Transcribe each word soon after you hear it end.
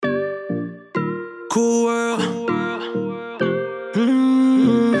Cool world.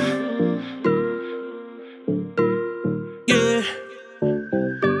 Yeah.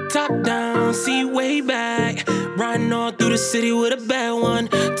 Top down, see way back. Riding all through the city with a bad one.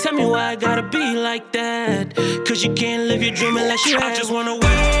 Tell me why I gotta be like that. Cause you can't live your dream unless you have. I just wanna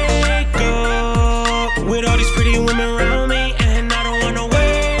wake up with all these pretty women around me. And I don't wanna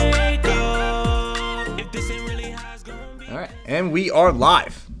wake up if this ain't really how it's gonna be. Alright, and we are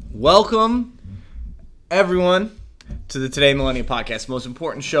live. Welcome, everyone, to the Today Millennium Podcast, most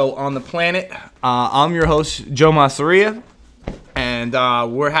important show on the planet. I'm your host, Joe Massaria, and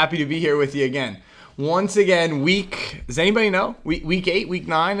we're happy to be here with you again. Once again, does anybody know? Week 8, week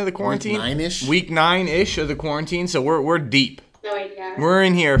 9 of the quarantine? Week 9-ish? Week 9-ish of the quarantine, so we're deep. No idea. We're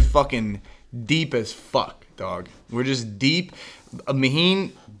in here fucking deep as fuck, dog. We're just deep.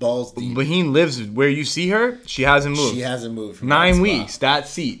 Maheen Balls deep. Maheen lives where you see her. She hasn't moved. She hasn't moved from 9 that weeks, spot. that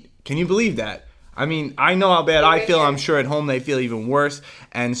seat. Can you believe that? I mean, I know how bad I feel. I'm sure at home they feel even worse.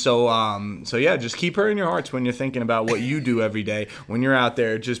 And so yeah, just keep her in your hearts when you're thinking about what you do every day. When you're out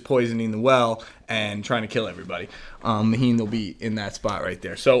there just poisoning the well and trying to kill everybody. Maheen will be in that spot right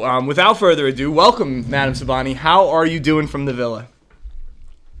there. So without further ado, welcome, Madam Sabani. How are you doing from the villa?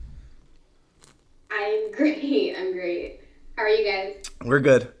 I'm great. How are you guys? We're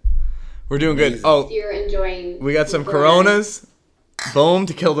good. We're doing good. Oh, You're enjoying. we got some the corona. Coronas. Boom,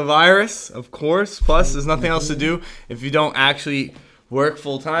 to kill the virus, of course. Plus, there's nothing else to do. If you don't actually work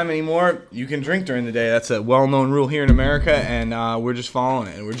full-time anymore, you can drink during the day. That's a well-known rule here in America, and we're just following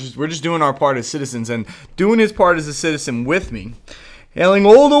it. And we're just doing our part as citizens, and doing his part as a citizen with me. Hailing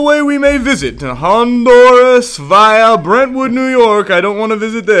all the way we may visit to Honduras via Brentwood, New York. I don't want to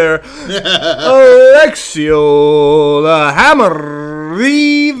visit there. Alexio the Hammer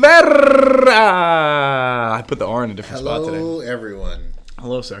Rivera. I put the R in a different spot today. Hello, everyone.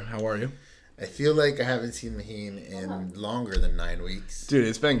 Hello, sir. How are you? I feel like I haven't seen Maheen in longer than 9 weeks. Dude,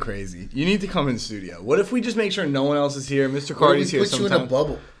 it's been crazy. You need to come in the studio. What if we just make sure no one else is here? Mr. What if Cardi's we here put you in a sometime.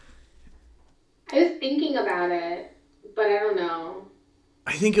 bubble? I was thinking about it, but I don't know.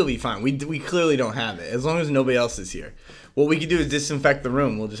 I think it'll be fine. We clearly don't have it. As long as nobody else is here. What we could do is disinfect the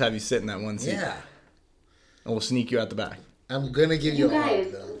room. We'll just have you sit in that one seat. Yeah. And we'll sneak you out the back. I'm going to give you You a hug,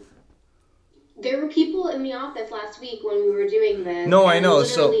 guys, though. there were people in the office last week when we were doing this. No, I and know,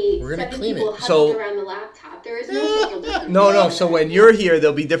 so literally we're gonna 7 clean people it. huddled So- around the laptop. There is no social distancing. No. So when you're here,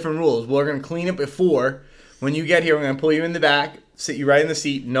 there'll be different rules. We're going to clean it before. When you get here, we're going to pull you in the back, sit you right in the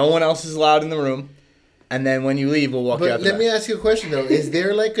seat. No one else is allowed in the room. And then when you leave, we'll walk you out But the let me back. ask you a question, though. Is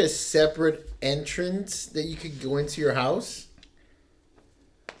there like a separate entrance that you could go into your house?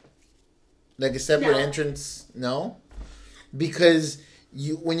 Like a separate No. entrance? No? Because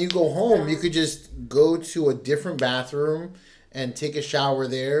when you go home, you could just go to a different bathroom and take a shower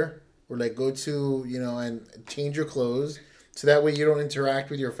there. Or like go to, and change your clothes. So that way you don't interact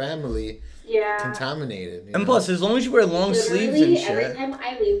with your family Yeah. contaminated. you And know? plus, as long as you wear long sleeves and Literally, every shit. time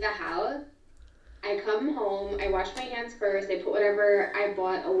I leave the house, I come home, I wash my hands first, I put whatever I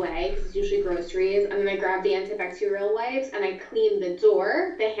bought away, because it's usually groceries, and then I grab the antibacterial wipes, and I clean the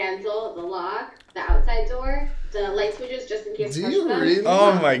door, the handle, the lock, the outside door, the light switches, just in case Do I touch you them. really?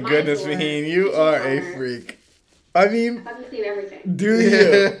 Oh my goodness, door, Maheen. You kitchen are a counter. freak. I mean... I fucking clean everything. Do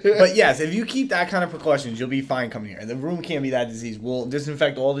you? But yes, if you keep that kind of precautions, you'll be fine coming here. The room can't be that diseased. We'll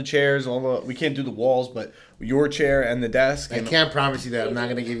disinfect all the chairs, we can't do the walls, but your chair and the desk. I And, can't promise you that I'm not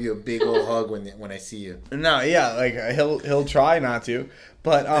gonna give you a big old hug when I see you. No, yeah, like he'll try not to,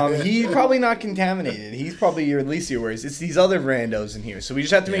 but he's probably not contaminated. He's probably at least your worries. It's these other randos in here, so we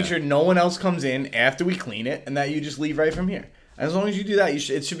just have to make Yeah. sure no one else comes in after we clean it, and that you just leave right from here. As long as you do that, it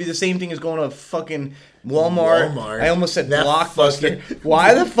should be the same thing as going to a fucking Walmart. Walmart. I almost said That Blockbuster. fucking-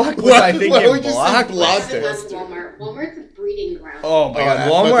 Why the fuck was I thinking why would you say I Blockbuster? haven't gone to Walmart. Walmart's a breeding ground. Oh my god,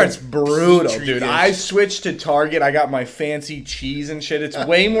 that Walmart's fucking brutal, petri dude. dish. I switched to Target. I got my fancy cheese and shit. It's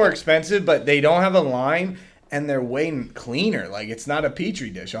way more expensive, but they don't have a line, and they're way cleaner. Like, it's not a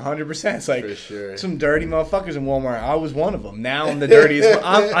petri dish, 100%. It's like For sure. some dirty motherfuckers in Walmart. I was one of them. Now I'm the dirtiest.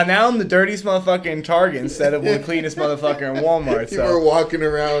 Now I'm the dirtiest motherfucker in Target instead of the cleanest motherfucker in Walmart. You were So walking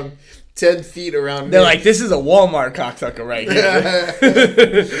around 10 feet around. they're me. like, this is a Walmart cocksucker right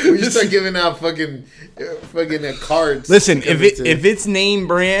here. We start giving out fucking cards. Listen, to if come into- if it's name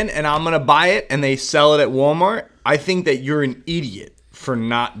brand and I'm gonna buy it and they sell it at Walmart, I think that you're an idiot for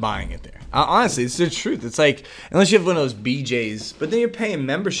not buying it there. Honestly, it's the truth. It's like, unless you have one of those BJs, but then you're paying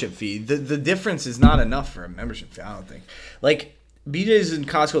membership fee. The difference is not enough for a membership fee, I don't think. Like, BJ's and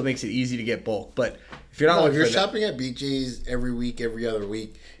Costco makes it easy to get bulk, but if you're not No, if looking you're for that, shopping at BJ's every week, every other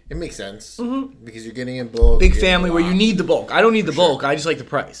week, It makes sense because you're getting in bulk. Big you're getting family a where you lot. need the bulk. I don't need the bulk. I just like the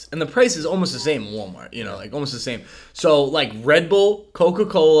price. And the price is almost the same in Walmart, like almost the same. So like Red Bull,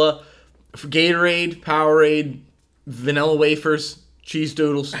 Coca-Cola, Gatorade, Powerade, vanilla wafers, cheese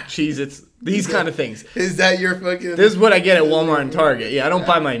doodles, Cheez-Its, these kind of things. Is that your fucking? This is what I get at Walmart and Target. Yeah, I don't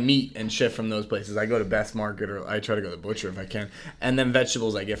buy my meat and shit from those places. I go to Best Market or I try to go to the Butcher if I can. And then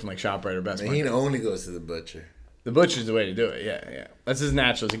vegetables I get from like ShopRite or Best He Market. only goes to the butcher. The Butcher's the way to do it, yeah. That's as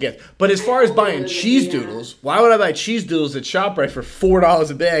natural as it gets. But as far as buying cheese doodles, why would I buy cheese doodles at ShopRite for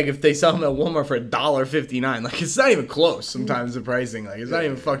 $4 a bag if they sell them at Walmart for $1.59? Like, it's not even close sometimes, the pricing. Like, it's not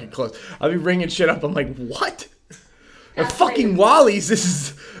even fucking close. I'll be ringing shit up. I'm like, what? At fucking Wally's, this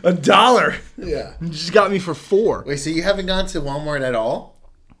is $1. Yeah. You just got me for $4. Wait, so you haven't gone to Walmart at all,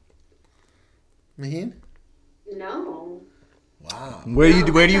 Maheen? No. Wow. Where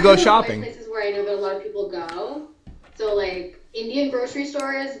do you go shopping? Places where I know that a lot of people go. So like Indian grocery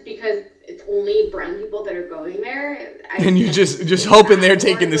stores, because it's only brown people that are going there. And you just hoping they're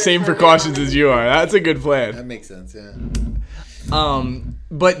taking the same precautions as you are. That's a good plan. That makes sense, yeah.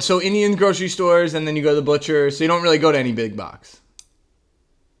 But so Indian grocery stores, and then you go to the butcher. So you don't really go to any big box.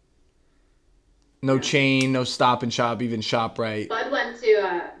 No chain, no Stop and Shop, even ShopRite. Bud went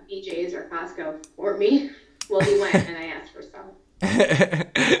to BJ's or Costco for me. Well, he went and I asked for some.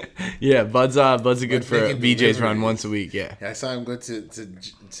 Yeah, Bud's good for making BJ's run deliveries. once a week. Yeah. I saw him go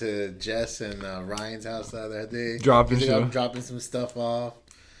to Jess and Ryan's house the other day. Dropping some stuff off.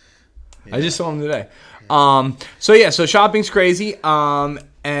 I just saw him today. So shopping's crazy.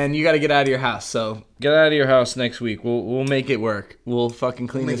 And you got to get out of your house. So get out of your house next week. We'll make it work. We'll fucking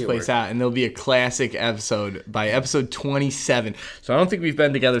clean this place out, and there'll be a classic episode by episode 27. So I don't think we've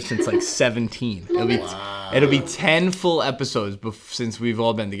been together since like 17. It'll be 10 full episodes since we've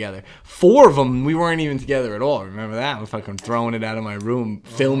all been together. 4 of them we weren't even together at all. Remember that? I'm fucking throwing it out of my room,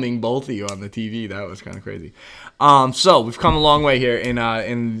 filming both of you on the TV. That was kind of crazy. So we've come a long way here in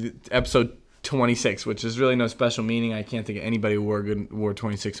episode 26, which is really no special meaning. I can't think of anybody who wore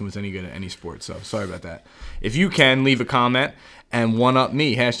 26 and was any good at any sport, so sorry about that. If you can, leave a comment and one-up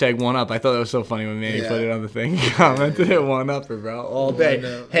me. #1up. I thought that was so funny when Manny put it on the thing. He commented it, one-upper, bro, all day.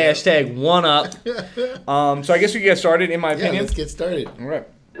 #1up. So I guess we can get started, in my opinion. Yeah, let's get started. All right.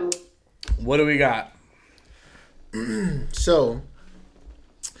 What do we got? So,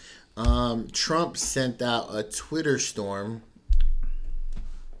 Trump sent out a Twitter storm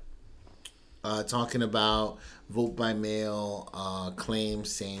talking about vote by mail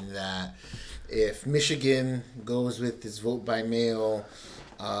claims, saying that if Michigan goes with this vote by mail,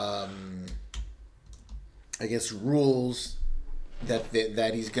 I guess rules,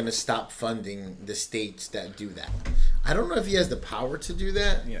 that he's going to stop funding the states that do that. I don't know if he has the power to do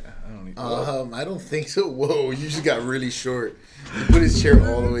that. Yeah, I don't need I don't think so. Whoa, you just got really short. He put his chair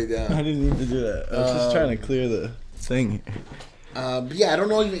all the way down. I didn't need to do that. I was just trying to clear the thing. But yeah, I don't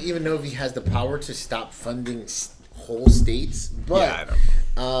know even know if he has the power to stop funding whole states. But Yeah,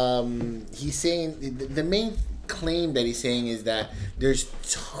 I don't he's saying the main claim that he's saying is that there's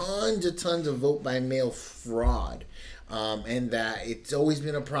tons of vote by mail fraud. And that it's always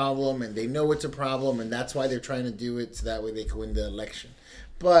been a problem, and they know it's a problem, and that's why they're trying to do it, so that way they can win the election.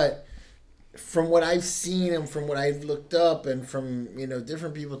 But from what I've seen and from what I've looked up and from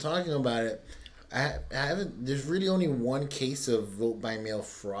different people talking about it, I haven't. There's really only one case of vote by mail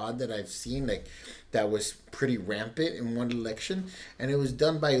fraud that I've seen that was pretty rampant in one election, and it was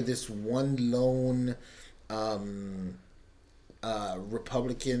done by this one lone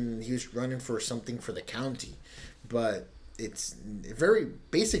Republican. He was running for something for the county. But it's very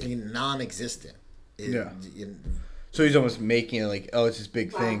basically non-existent. So he's almost making it like, oh, it's this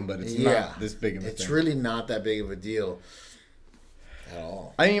big thing, but it's not this big of a thing. It's really not that big of a deal at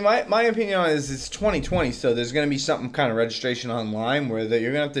all. I mean, my opinion on it is it's 2020, so there's going to be something kind of registration online where that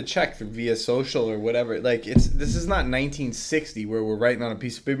you're going to have to check via social or whatever. Like, this is not 1960 where we're writing on a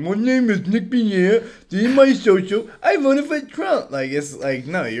piece of paper, my name is Nick Pierre, this is my social, I voted for Trump. Like, it's like,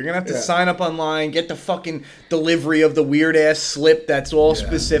 no, you're going to have to sign up online, get the fucking delivery of the weird-ass slip that's all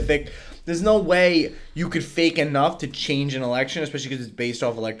specific. There's no way you could fake enough to change an election, especially because it's based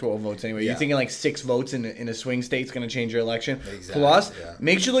off electoral votes anyway. You're thinking like 6 votes in a swing state's going to change your election. Exactly, Plus,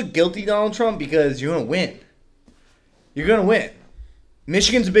 makes you look guilty, Donald Trump, because you're going to win. You're going to win.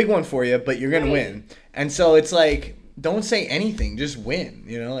 Michigan's a big one for you, but you're going to win. And so it's like, don't say anything. Just win.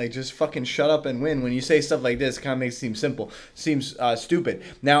 Like just fucking shut up and win. When you say stuff like this, it kind of makes it seem simple. Seems stupid.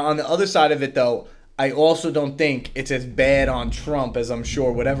 Now, on the other side of it, though, I also don't think it's as bad on Trump as I'm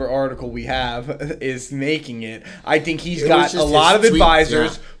sure whatever article we have is making it. I think he's got a lot of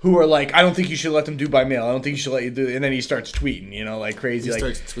advisors who are like, I don't think you should let them do by mail. I don't think you should let you do it. And then he starts tweeting, like crazy. He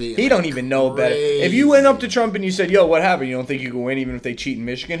starts tweeting. He don't even know better. If you went up to Trump and you said, yo, what happened? You don't think you can win even if they cheat in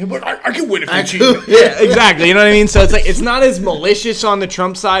Michigan? He'll be like, I can win if they cheat. Yeah, exactly. You know what I mean? So it's like, it's not as malicious on the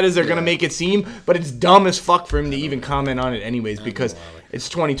Trump side as they're going to make it seem, but it's dumb as fuck for him to even comment on it anyways because it's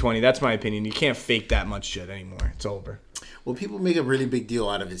 2020. That's my opinion. You can't fake that much shit anymore. It's over. Well, people make a really big deal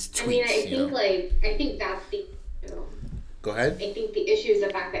out of his tweets. I mean, I think that's the issue. Go ahead. I think the issue is the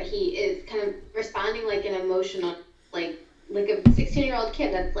fact that he is kind of responding like an emotional, like a 16-year-old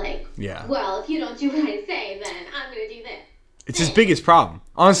kid that's like, well, if you don't do what I say, then I'm going to do this. It's his biggest problem.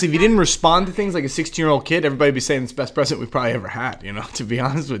 Honestly, if he didn't respond to things like a 16-year-old kid, everybody would be saying it's the best president we've probably ever had, to be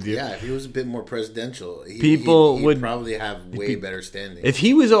honest with you. Yeah, if he was a bit more presidential, he'd probably have way better standing. If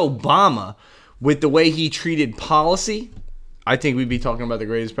he was Obama, with the way he treated policy, I think we'd be talking about the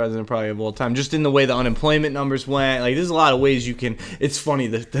greatest president probably of all time. Just in the way the unemployment numbers went. Like, there's a lot of ways you can... It's funny,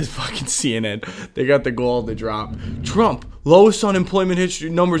 the fucking CNN, they got the goal to drop. Trump, lowest unemployment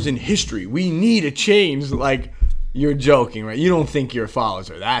numbers in history. We need a change. Like... You're joking, right? You don't think your followers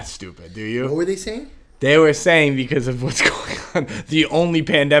are that stupid, do you? What were they saying? They were saying because of what's going on, the only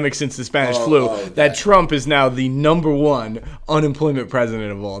pandemic since the Spanish flu, that Trump is now the #1 unemployment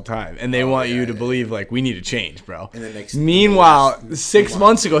president of all time. And they want you to believe, like, we need to change, bro. Meanwhile, 6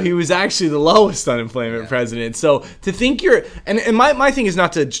 months ago, he was actually the lowest unemployment president. So to think and my thing is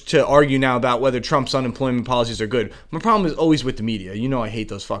not to argue now about whether Trump's unemployment policies are good. My problem is always with the media. You know I hate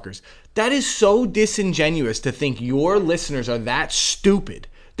those fuckers. That is so disingenuous to think your listeners are that stupid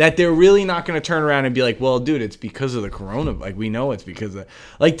that they're really not going to turn around and be like, well, dude, it's because of the corona. Like, we know it's because of...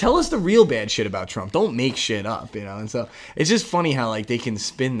 Like, tell us the real bad shit about Trump. Don't make shit up, And so it's just funny how, like, they can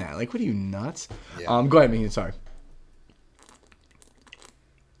spin that. Like, what are you, nuts? Yeah. Go ahead, Megan. Sorry.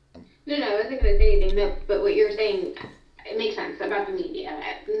 No, I wasn't going to say anything. No, but what you're saying, it makes sense about the media.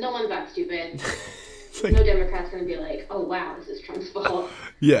 No one's that stupid. Like, no Democrat's going to be like, oh, wow, this is Trump's fault.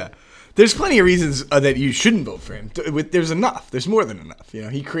 Yeah. There's plenty of reasons that you shouldn't vote for him. There's enough. There's more than enough.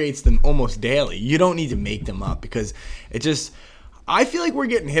 He creates them almost daily. You don't need to make them up because it just... I feel like we're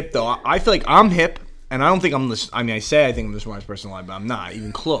getting hip, though. I feel like I'm hip, and I don't think I'm the... I mean, I think I'm the smartest person alive, but I'm not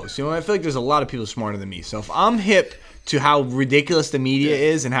even close. I feel like there's a lot of people smarter than me. So if I'm hip to how ridiculous the media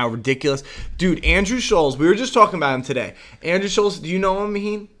is and how ridiculous... Dude, Andrew Schulz, we were just talking about him today. Andrew Schulz, do you know him,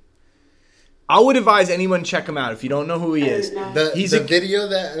 Maheen? I would advise anyone check him out if you don't know who he is. The video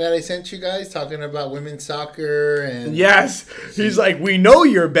that I sent you guys talking about women's soccer and... Yes. He's like, we know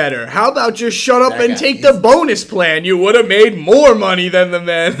you're better. How about just shut up and take the bonus plan? You would have made more money than the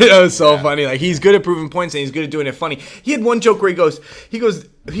man. It was so funny. Like, he's good at proving points and he's good at doing it funny. He had one joke where he goes,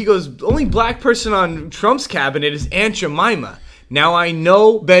 only black person on Trump's cabinet is Aunt Jemima. Now, I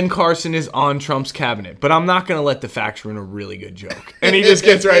know Ben Carson is on Trump's cabinet, but I'm not going to let the facts ruin a really good joke. And he just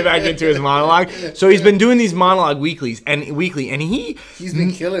gets right back into his monologue. So he's been doing these monologue weekly, and he's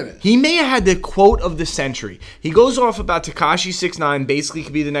been killing it. He may have had the quote of the century. He goes off about Tekashi 6ix9ine basically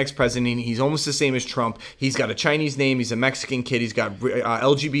could be the next president. He's almost the same as Trump. He's got a Chinese name. He's a Mexican kid. He's got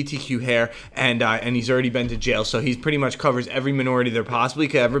LGBTQ hair, and he's already been to jail. So he pretty much covers every minority there possibly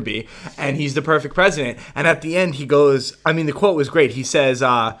could ever be, and he's the perfect president. And at the end, he goes, the quote was great. He says,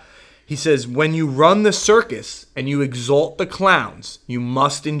 when you run the circus and you exalt the clowns, you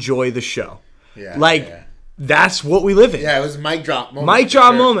must enjoy the show. Yeah. That's what we live in. Yeah, it was mic drop moment. Mic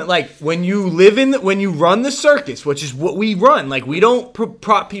drop moment. Like, when you run the circus, which is what we run, like, we don't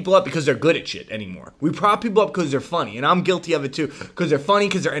prop people up because they're good at shit anymore. We prop people up because they're funny. And I'm guilty of it too. Because they're funny,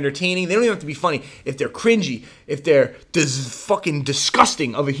 because they're entertaining. They don't even have to be funny. If they're cringy, if they're fucking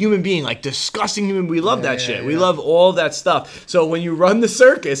disgusting of a human being, like disgusting human, we love that shit. We love all that stuff. So when you run the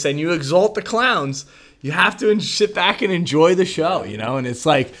circus and you exalt the clowns, you have to sit back and enjoy the show, And it's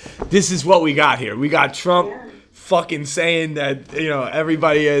like, this is what we got here. We got Trump fucking saying that,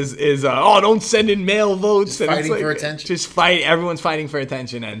 everybody is don't send in mail votes. Just fighting for attention. Just fight. Everyone's fighting for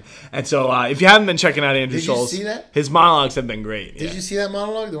attention. And so if you haven't been checking out Andrew Schulz, did you see that? His monologues have been great. Did you see that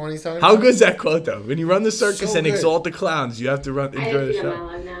monologue? The one he's talking about? How good is that quote, though? When you run the circus and exalt the clowns, you have to enjoy the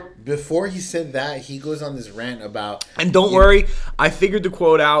show. Before he said that, he goes on this rant about... And don't worry, I figured the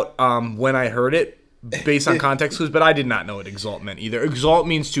quote out when I heard it. Based on context clues, but I did not know what exalt meant either. Exalt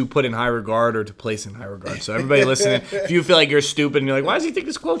means to put in high regard or to place in high regard. So everybody listening, if you feel like you're stupid and you're like, why does he think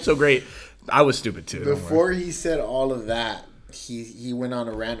this quote's so great? I was stupid too. Before he said all of that, he went on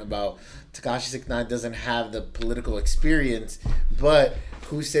a rant about Tekashi 6ix9ine doesn't have the political experience, but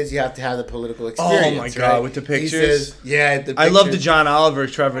who says you have to have the political experience? Oh my God, right? with the pictures. He says, yeah, the pictures. I love the John Oliver,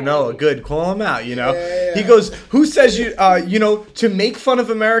 Trevor Noah. Good, call him out. Yeah. He goes, who says you to make fun of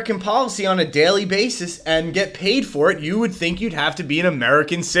American policy on a daily basis and get paid for it? You would think you'd have to be an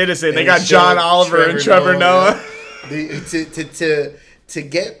American citizen. They got John Oliver and Trevor Noah. To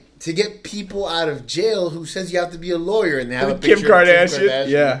get people out of jail, who says you have to be a lawyer, and they have a Kim picture of Kardashian.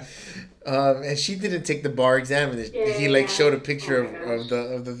 Yeah. And she didn't take the bar exam, and he showed a picture of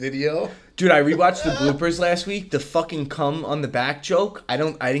the video. Dude, I rewatched the bloopers last week. The fucking cum on the back joke. I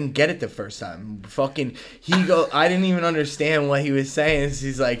didn't get it the first time. I didn't even understand what he was saying.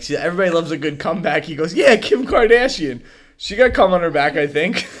 He's like, everybody loves a good comeback. He goes, yeah, Kim Kardashian. She got cum on her back, I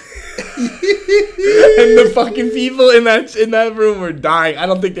think. And the fucking people in that room were dying. I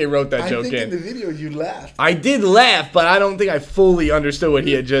don't think they wrote that joke in. I think in the video you laughed. I did laugh, but I don't think I fully understood what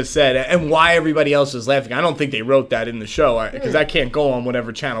he had just said and why everybody else was laughing. I don't think they wrote that in the show because I can't go on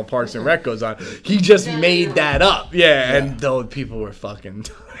whatever channel Parks and Rec goes on. He just made that up. Yeah, and those people were fucking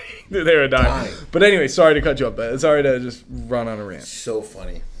dying. They were dying. But anyway, sorry to cut you up. Sorry to just run on a rant. So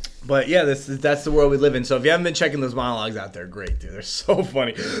funny. But yeah, that's the world we live in. So if you haven't been checking those monologues out, they're great, dude. They're so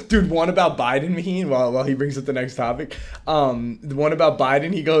funny. Dude, one about Biden, Maheen, while he brings up the next topic. The one about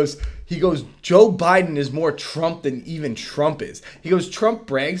Biden, he goes, Joe Biden is more Trump than even Trump is. He goes, Trump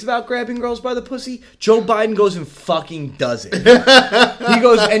brags about grabbing girls by the pussy. Joe Biden goes and fucking does it. He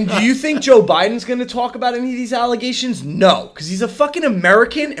goes, and do you think Joe Biden's going to talk about any of these allegations? No, because he's a fucking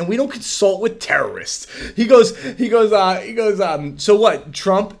American and we don't consult with terrorists. He goes, so what,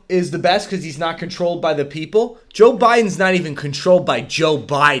 Trump is the best because he's not controlled by the people? Joe Biden's not even controlled by Joe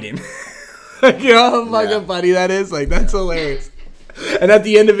Biden. You know how fucking funny that is? Like, that's hilarious. And at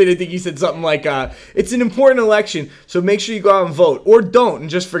the end of it, I think he said something like, it's an important election, so make sure you go out and vote. Or don't and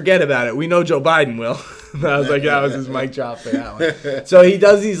just forget about it. We know Joe Biden will. I was like, that was his mic drop for that one. So he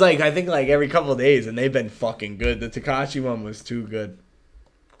does these, like, I think, like, every couple of days, and they've been fucking good. The Tekashi one was too good.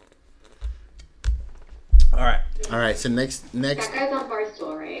 All right, so next. That guy's on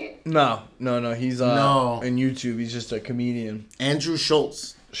Barstool, right? No. He's on YouTube. He's just a comedian. Andrew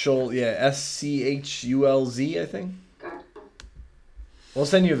Schulz. Schulz, yeah. SCHULZ, I think. Gotcha. We'll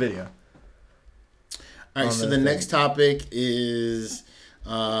send you a video. All right, so the next topic is,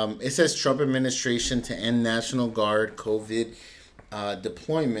 it says Trump administration to end National Guard COVID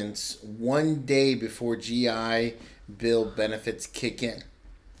deployments 1 day before GI Bill benefits kick in.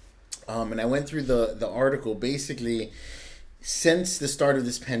 And I went through the article. Basically, since the start of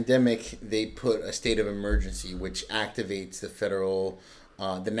this pandemic, they put a state of emergency, which activates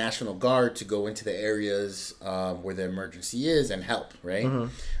the National Guard to go into the areas where the emergency is and help, right?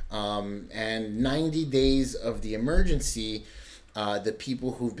 Mm-hmm. And 90 days of the emergency, the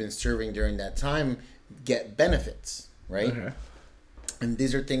people who've been serving during that time get benefits, right? Okay. And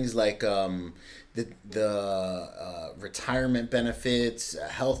these are things like the retirement benefits,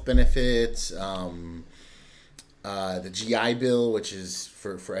 health benefits, the GI Bill, which is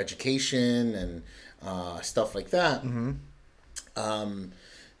for education and stuff like that. Mm-hmm.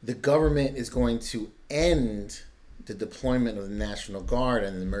 The government is going to end the deployment of the National Guard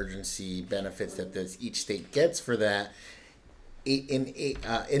and the emergency benefits that each state gets for that in its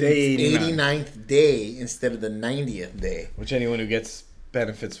 89th day instead of the 90th day. Which anyone who gets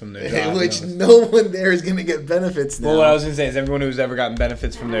benefits from their job Which knows. No one there is going to get benefits now. Well, what I was going to say is everyone who's ever gotten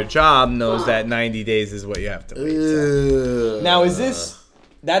benefits from their job knows that 90 days is what you have to wait. So. Now, is this...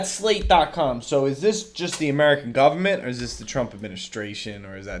 That's Slate.com. So is this just the American government, or is this the Trump administration,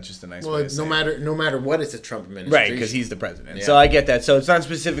 or is that just a nice way to say no matter what, it's a Trump administration. Right, because he's the president. Yeah. So I get that. So it's not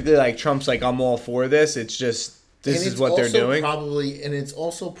specifically like Trump's like, I'm all for this. It's just, this is what they're doing. It's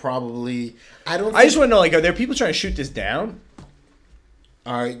also probably, I just want to know, like, are there people trying to shoot this down?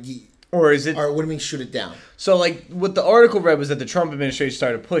 Or is it... Or what do you mean shoot it down? So, like, what the article read was that the Trump administration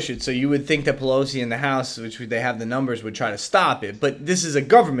started to push it, so you would think that Pelosi and the House, which they have the numbers, would try to stop it. But this is a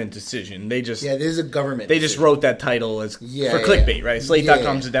government decision. They just... Yeah, this is a government decision. Just wrote that title as for clickbait, right?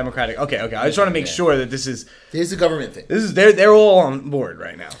 Slate.com's a Democratic... Okay. I just want to make sure that this is... This is a government thing. This is... They're all on board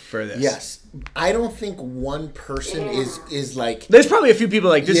right now for this. Yes. I don't think one person is like... There's probably a few people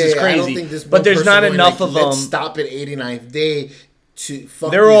like, this is crazy. I don't think this but there's not enough of them... Let's stop at 89th day...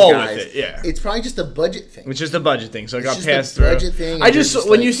 They're all with it, yeah. It's probably just a budget thing. It's just a budget thing, so it got passed through. Budget thing.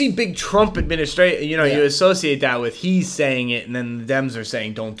 When you see big Trump administration, you associate that with he's saying it, and then the Dems are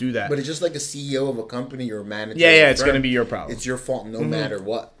saying don't do that. But it's just like a CEO of a company or a manager. Yeah, it's going to be your problem. It's your fault, no matter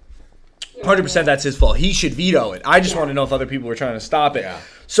what. 100% that's his fault. He should veto it. I just want to know if other people were trying to stop it. Yeah.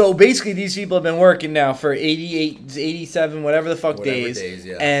 So basically, these people have been working now for 88, 87, whatever the fuck Whatever days, days,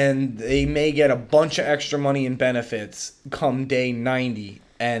 yeah. and they may get a bunch of extra money in benefits come day 90,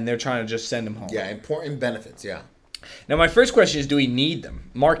 and they're trying to just send them home. Yeah, important benefits. Yeah. Now, my first question is, do we need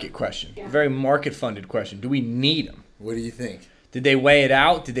them? Market question. Yeah. Very market-funded question. Do we need them? What do you think? Did they weigh it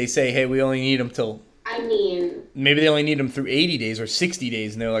out? Did they say, hey, we only need them till... I mean, Maybe they only need them through 80 days or 60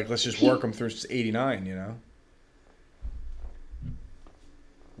 days, and they're like, let's just work them through 89, you know?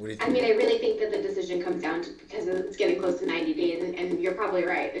 What do you I think? mean, I really think that the decision comes down to because it's getting close to 90 days, and you're probably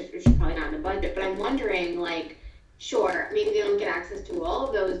right. It's probably not in the budget, but I'm wondering, like, sure, maybe they don't get access to all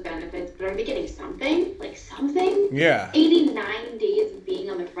of those benefits, but are they getting something? Like something? Yeah. 89 days of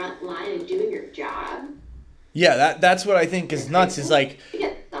being on the front line and doing your job. Yeah, that's what I think is nuts, is like... You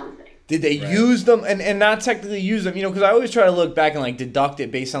get something. Did they use them and not technically use them? You know, because I always try to look back and like deduct it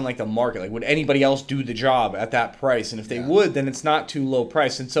based on like the market. Like, would anybody else do the job at that price? And if they would, then it's not too low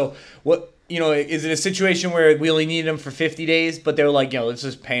price. And so, what, you know, is it a situation where we only need them for 50 days, but they're like, let's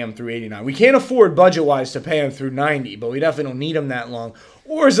just pay them through 89? We can't afford budget wise to pay them through 90, but we definitely don't need them that long.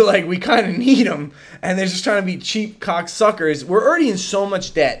 Or is it like we kind of need them and they're just trying to be cheap cocksuckers? We're already in so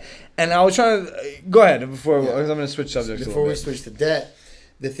much debt. And I was trying to go ahead before I'm going to switch subjects. Before we switch to debt,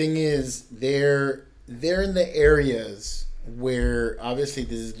 the thing is they're in the areas where obviously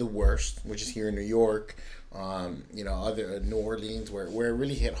this is the worst, which is here in New York, other New Orleans, where it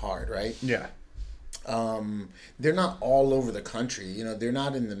really hit hard, right? Yeah. They're not all over the country. You know, they're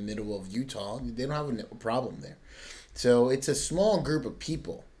not in the middle of Utah. They don't have a problem there. So it's a small group of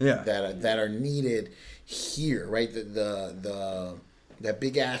people that are needed here, right? The that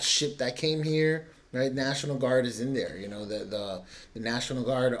big ass ship that came here, right? National Guard is in there. You know, the National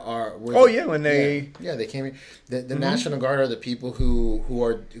Guard are. When they they came here. The National Guard are the people who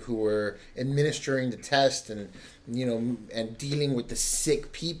were administering the test and and dealing with the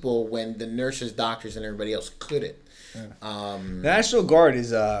sick people when the nurses, doctors, and everybody else couldn't. The National Guard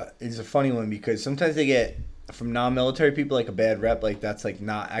is a funny one because sometimes they get from non-military people like a bad rep, like that's like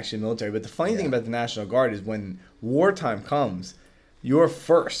not actually military. But the funny thing about the National Guard is when wartime comes, you're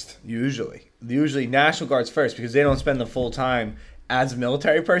first usually. Usually National Guard's first because they don't spend the full time as a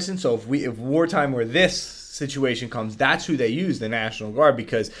military person. So if wartime or this situation comes, that's who they use, the National Guard,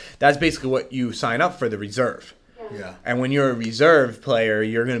 because that's basically what you sign up for, the reserve. Yeah. And when you're a reserve player,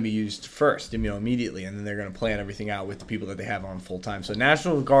 you're going to be used first, immediately, and then they're going to plan everything out with the people that they have on full time. So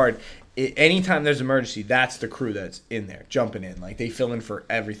National Guard, anytime there's an emergency, that's the crew that's in there, jumping in. Like, they fill in for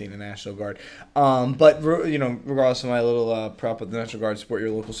everything, the National Guard. But, regardless of my little prop with the National Guard, support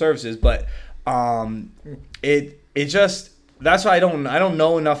your local services. But it just, that's why I don't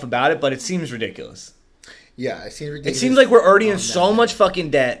know enough about it, but it seems ridiculous. Yeah, it seems ridiculous. It seems like we're already in so much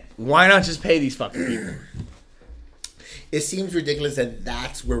fucking debt. Why not just pay these fucking people? It seems ridiculous that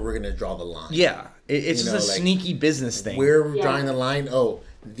that's where we're going to draw the line. Yeah. It's just a sneaky business thing. Where we're drawing the line,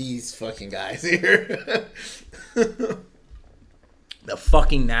 these fucking guys here. The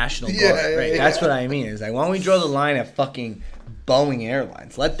fucking National Guard, right? That's what I mean. Is like, why don't we draw the line at fucking Boeing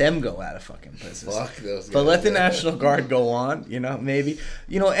Airlines? Let them go out of fucking business. Fuck those guys. But let the National Guard go on, maybe.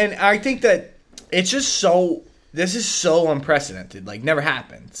 And I think that it's just so... This is so unprecedented, like never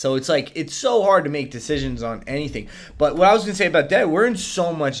happened. So it's like, it's so hard to make decisions on anything. But what I was going to say about debt, we're in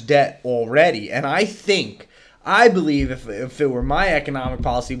so much debt already. And I believe if it were my economic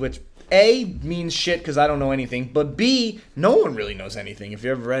policy, which A, means shit because I don't know anything, but B, no one really knows anything if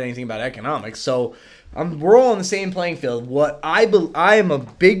you ever read anything about economics. So we're all on the same playing field. What I am a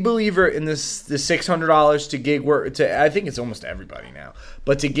big believer in the $600 to gig work, I think it's almost everybody now,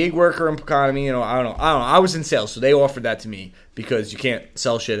 but to gig worker economy, I don't know. I was in sales, so they offered that to me because you can't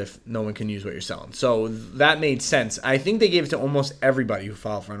sell shit if no one can use what you're selling. So that made sense. I think they gave it to almost everybody who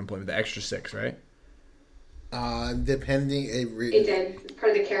filed for unemployment, the extra $6, right? Depending. It did,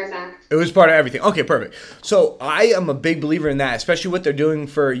 part of the CARES Act. It was part of everything. Okay, perfect. So I am a big believer in that, especially what they're doing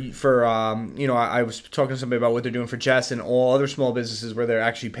for I was talking to somebody about what they're doing for Jess and all other small businesses where they're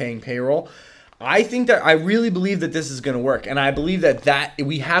actually paying payroll. I really believe that this is going to work, and I believe that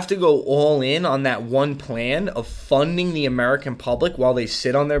we have to go all in on that one plan of funding the American public while they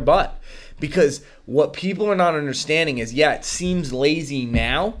sit on their butt. Because what people are not understanding is, it seems lazy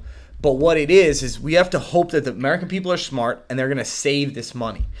now, but what it is we have to hope that the American people are smart and they're going to save this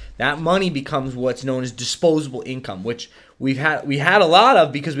money. That money becomes what's known as disposable income, which we had a lot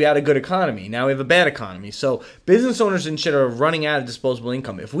of because we had a good economy. Now we have a bad economy. So business owners and shit are running out of disposable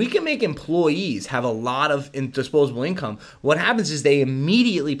income. If we can make employees have a lot of disposable income, what happens is they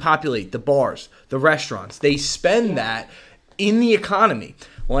immediately populate the bars, the restaurants. They spend that in the economy.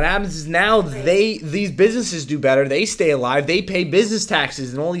 What happens is now these businesses do better. They stay alive. They pay business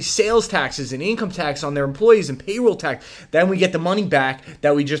taxes and all these sales taxes and income tax on their employees and payroll tax. Then we get the money back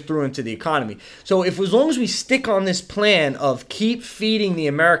that we just threw into the economy. So as long as we stick on this plan of keep feeding the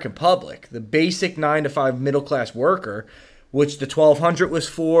American public, the basic 9-to-5 middle class worker, which the 1,200 was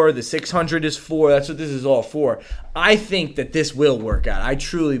for, the 600 is for, that's what this is all for. I think that this will work out. I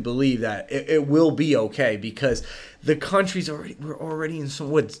truly believe that it will be okay because the country's we're already in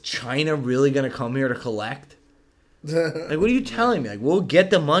some, what's China really going to come here to collect? Like, what are you telling me? Like, we'll get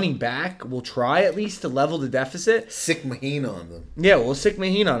the money back. We'll try at least to level the deficit. Sick Maheen on them. Yeah, we'll sick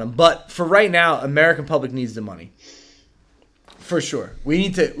Maheen on them. But for right now, American public needs the money. For sure. We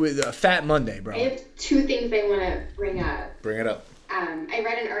need to, Fat Monday, bro. I have two things I want to bring up. Bring it up. I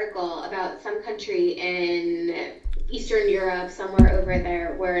read an article about some country in Eastern Europe, somewhere over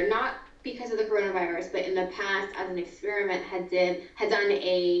there, where not because of the coronavirus, but in the past, as an experiment, had done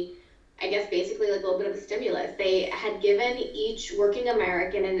a, I guess basically like a little bit of a stimulus. They had given each working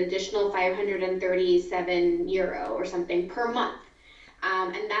American an additional €537 or something per month.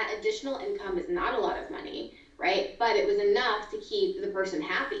 And that additional income is not a lot of money, right? But it was enough to keep the person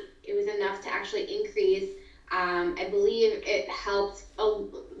happy. It was enough to actually increase, I believe it helped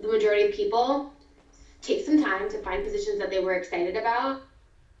the majority of people take some time to find positions that they were excited about,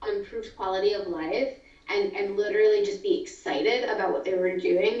 improved quality of life, and literally just be excited about what they were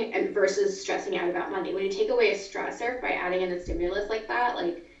doing and versus stressing out about money. When you take away a stressor by adding in a stimulus like that,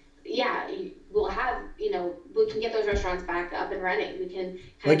 like, yeah, we'll have, we can get those restaurants back up and running. We can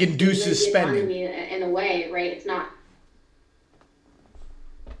like induces spending in a way, right? It's not.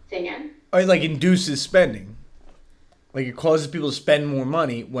 Say again. Or like induces spending. Like it causes people to spend more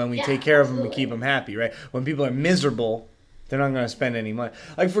money when we take care of them and keep them happy, right? When people are miserable, they're not going to spend any money.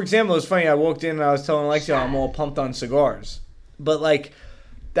 Like, for example, it was funny. I walked in and I was telling Alexia I'm all pumped on cigars. But, like,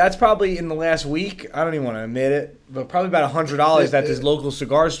 that's probably in the last week. I don't even want to admit it. But probably about $100 that this local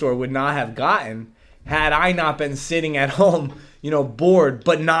cigar store would not have gotten had I not been sitting at home, bored,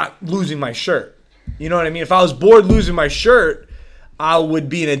 but not losing my shirt. You know what I mean? If I was bored losing my shirt, I would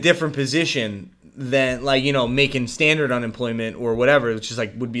be in a different position than, like, making standard unemployment or whatever, which is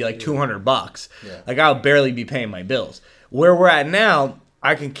like would be like $200. Yeah. Like, I'll barely be paying my bills. Where we're at now,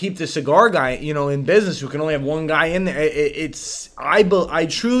 I can keep the cigar guy, in business who can only have one guy in there. I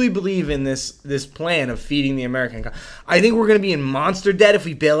truly believe in this plan of feeding the American. I think we're going to be in monster debt if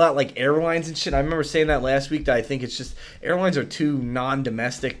we bail out like airlines and shit. I remember saying that last week that I think it's just airlines are too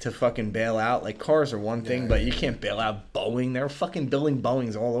non-domestic to fucking bail out. Like cars are one thing, but you can't bail out Boeing. They're fucking building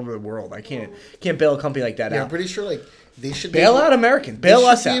Boeings all over the world. I can't bail a company like that out. I'm pretty sure like they should bail out American. Bail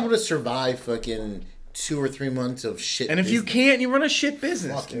us out. Be able to survive fucking 2 or 3 months of shit. And if you can't, you run a shit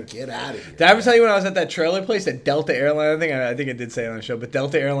business. Fucking get out of here. Did I ever tell you when I was at that trailer place at Delta Airlines? I think I did say it on the show, but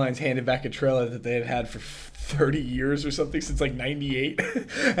Delta Airlines handed back a trailer that they had had for 30 years or something since like 98,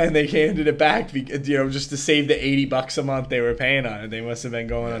 and they handed it back, just to save the $80 a month they were paying on it. They must have been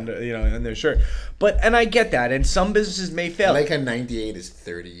going under, in their shirt. And I get that, and some businesses may fail. I like how 98 is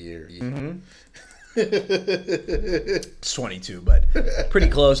 30 years. Mm-hmm. It's 22, but pretty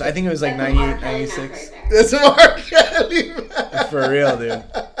close. I think it was like 98, 96. That's Mark Kelly. For real, dude.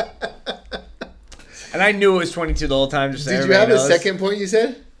 And I knew it was 22 the whole time. Just did you have a second point you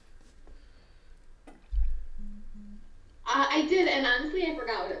said? I did, and honestly, I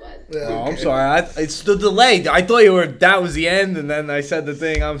forgot what it was. Oh, I'm sorry. It's the delay. I thought that was the end, and then I said the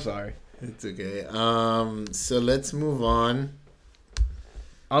thing. I'm sorry. It's okay. So let's move on.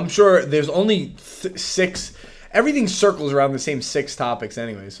 I'm sure there's only 6. Everything circles around the same 6 topics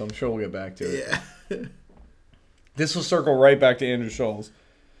anyway, so I'm sure we'll get back to it. Yeah. This will circle right back to Andrew Scholes.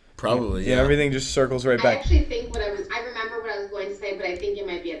 Probably, yeah. Everything just circles right back. I actually think I remember what I was going to say, but I think it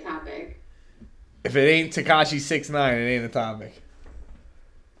might be a topic. If it ain't Tekashi 6ix9ine, it ain't a topic.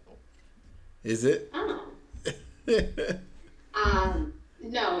 Is it? Oh.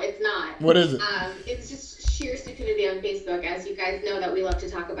 No, it's not. What is it? It's just sheer stupidity on Facebook, as you guys know that we love to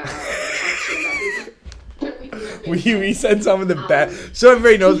talk about. We send some of the best. So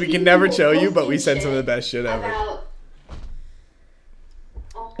everybody knows we can never show you, but we send some of the best shit ever.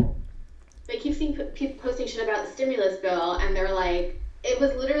 They keep seeing people posting shit about the stimulus bill, and they're like, it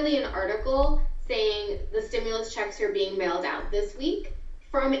was literally an article saying the stimulus checks are being mailed out this week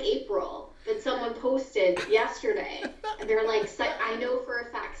from April that someone posted yesterday. And they're like, I know for a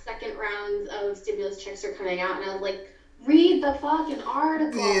fact second rounds of stimulus checks are coming out. And I was like, read the fucking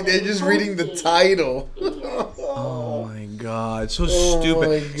article. Yeah, they're just reading the title. Oh my god. God, it's so Oh my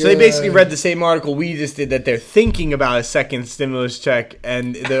stupid. So they basically God. read the same article we just did, that they're thinking about a second stimulus check,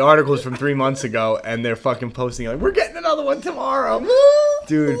 and the article is from 3 months ago, and they're fucking posting like, we're getting another one tomorrow.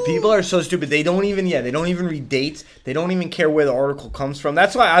 Dude, people are so stupid. They don't even read dates. They don't even care where the article comes from.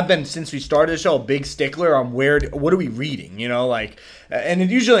 That's why I've been, since we started the show, a big stickler on what are we reading, you know, like, and it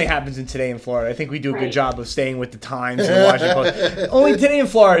usually happens in Today in Florida. I think we do a good job of staying with the Times and Washington Post. Only Today in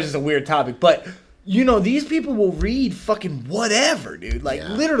Florida is just a weird topic, but you know, these people will read fucking whatever, dude. Like,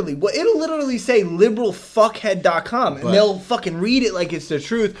 literally, it'll literally say liberalfuckhead.com, and they'll fucking read it like it's the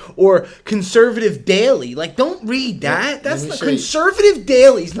truth, or Conservative Daily. Like, don't read that. That's the Conservative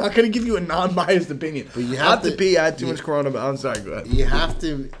Daily's not going to give you a non-biased opinion. But you have to pee. I had too much Corona, but I'm sorry, go ahead. You have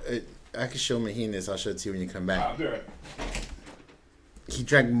to. I can show Maheen this. I'll show it to you when you come back. I'll do it. He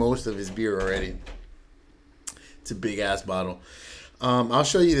drank most of his beer already. It's a big ass bottle. I'll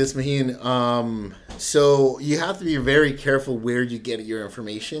show you this, Maheen. So you have to be very careful where you get your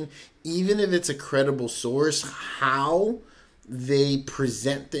information. Even if it's a credible source, how they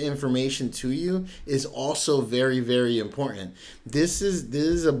present the information to you is also very, very important. This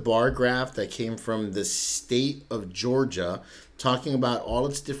is a bar graph that came from the state of Georgia, talking about all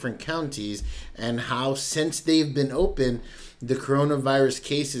its different counties and how, since they've been open, the coronavirus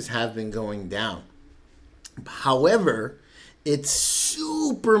cases have been going down. However, it's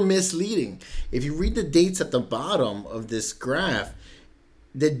super misleading. If you read the dates at the bottom of this graph,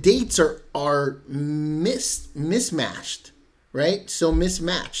 the dates are mismatched, right? So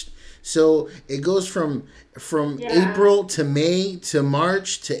mismatched. So it goes from April to May to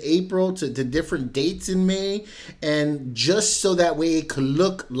March to April to different dates in May, and just so that way it could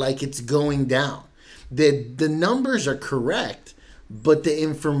look like it's going down. The numbers are correct, but the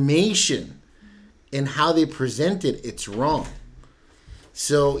information and how they present it, it's wrong.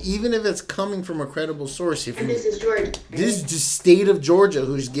 So even if it's coming from a credible source, And this is Georgia. this is the state of Georgia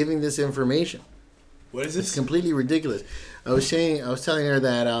who's giving this information. What is It's this? completely ridiculous. I was telling her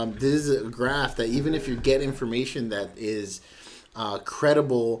that this is a graph that even if you get information that is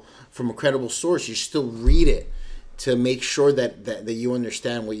credible from a credible source, you still read it to make sure that you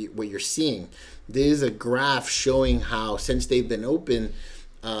understand what you're seeing. There is a graph showing how, since they've been open,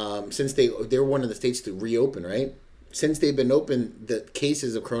 since they're one of the states to reopen, right? Since they've been open, the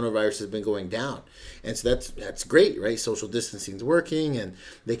cases of coronavirus has been going down, and so that's great, right? Social distancing is working, and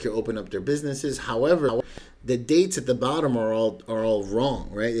they can open up their businesses. However, the dates at the bottom are all wrong,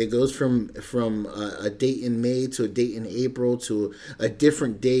 right? It goes from a date in May to a date in April to a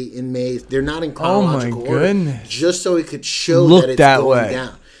different date in May. They're not in chronological order, goodness. just so it could show Look that it's that going way.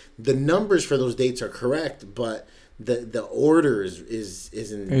 down. The numbers for those dates are correct, but the order is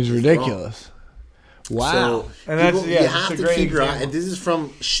It's wrong. ridiculous. Wow. So And that's, people, yeah, you that's have a to great keep your eye. example. And this is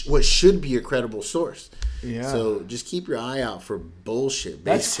from what should be a credible source. Yeah. So just keep your eye out for bullshit.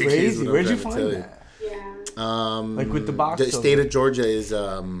 That's basically, is crazy. what I'm Where'd you trying to find tell that? Yeah. Like with the box The over state there. of Georgia is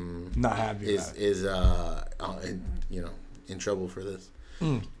Not happy about it. in trouble for this.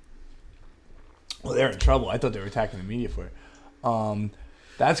 Well, they're in trouble. I thought they were attacking the media for it.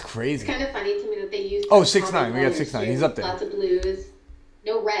 That's crazy. It's kind of funny to me that they use. Oh, 6ix9ine. We got 6ix9ine. He's up there. Lots of blues,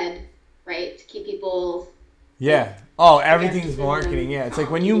 no red, right? To keep people. Yeah. Oh, everything's marketing. Yeah, it's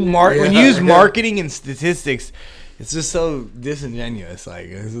like when you use marketing and statistics, it's just so disingenuous. Like,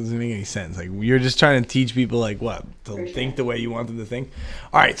 it doesn't make any sense. Like, you're just trying to teach people, like, what, to think the way you want them to think.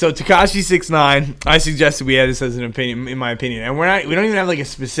 All right, so Tekashi 6ix9ine, I suggested we add this as an opinion, in my opinion, and we don't even have like a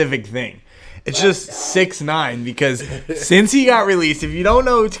specific thing. It's just 6ix9ine, because since he got released, if you don't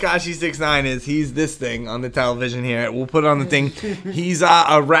know who Tekashi 6ix9ine is, he's this thing on the television here. We'll put it on the thing. He's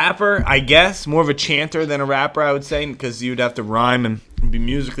a rapper, I guess, more of a chanter than a rapper, I would say, because you'd have to rhyme and be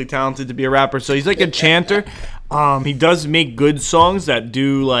musically talented to be a rapper. So he's like a chanter. He does make good songs that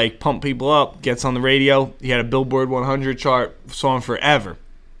do like pump people up, gets on the radio. He had a Billboard 100 chart song forever.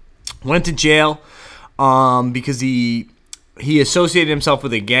 Went to jail because he associated himself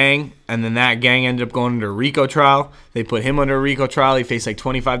with a gang, and then that gang ended up going under a RICO trial. They put him under a RICO trial. He faced like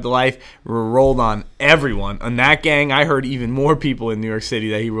 25 to life. Rolled on everyone. On that gang, I heard even more people in New York City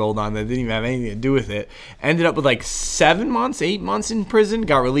that he rolled on that didn't even have anything to do with it. Ended up with like 8 months in prison.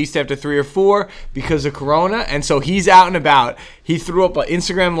 Got released after 3 or 4 because of Corona. And so he's out and about. He threw up an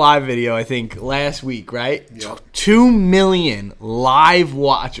Instagram live video, I think, last week, right? Yep. 2 million live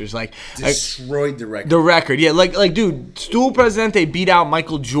watchers. Like Destroyed the record. the record, yeah, like, dude, Stool Presidente beat out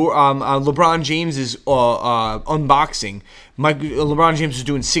LeBron James's unboxing. LeBron James was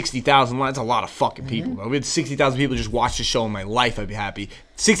doing 60,000 lives. That's a lot of fucking people, bro. We had 60,000 people just watch the show in my life. I'd be happy.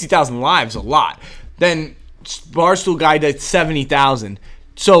 60,000 lives, a lot. Then Barstool guy did 70,000.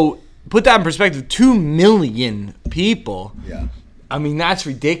 So put that in perspective. 2 million people. Yeah. I mean, that's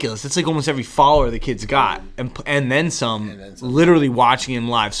ridiculous. That's like almost every follower the kid's got, and then some. Literally watching him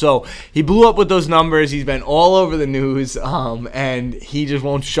live. So he blew up with those numbers. He's been all over the news, and he just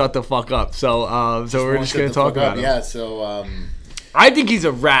won't shut the fuck up. So, we're just gonna talk about him. Yeah. So, I think he's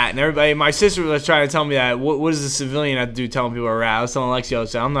a rat, and everybody. My sister was trying to tell me that. What does a civilian have to do telling people a rat? I was telling Alexia, I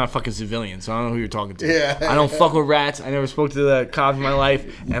was saying, I'm not a fucking civilian, so I don't know who you're talking to. Yeah. I don't fuck with rats. I never spoke to the cops in my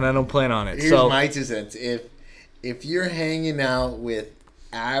life, and I don't plan on it. here's So my 2 cents. If you're hanging out with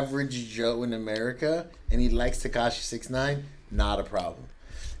average Joe in America and he likes Tekashi 6ix9ine, not a problem.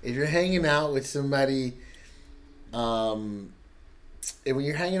 If you're hanging out with somebody, when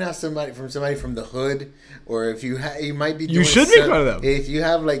you're hanging out somebody from the hood, or if you might be doing You should make fun of them. If you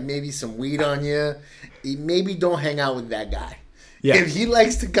have like maybe some weed on you, maybe don't hang out with that guy. Yeah. If he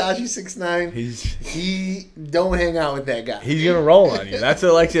likes Tekashi 6ix9ine, he don't hang out with that guy. he's gonna roll on you. That's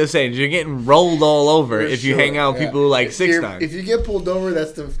what Alexia was saying. You're getting rolled all over For if you sure, hang out with yeah. people who like If you're- 6ix9ine. If you get pulled over,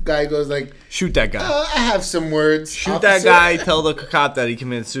 that's the guy who goes like, Shoot that guy. I have some words. Shoot that officer." guy. Tell the cop that he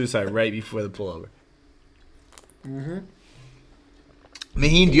committed suicide right before the pullover.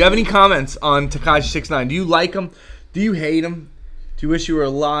 Maheen, do you have any comments on Tekashi 6ix9ine? Do you like him? Do you hate him? Do you wish you were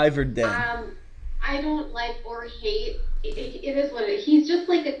alive or dead? I don't like or hate. It is what it is. He's just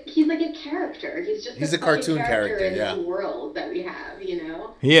like he's like a character. He's a cartoon character, in yeah. the world that we have, you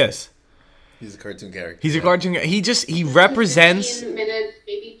know. He is. He's a cartoon character. He's a cartoon. He represents. 15 minutes,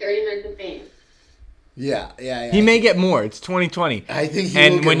 maybe 30 minutes of fame. Yeah. He may get more. It's 2020. I think he will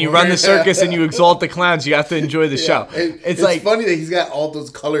And get when you more. run the circus and you exalt the clowns, you have to enjoy the show. It's like funny that he's got all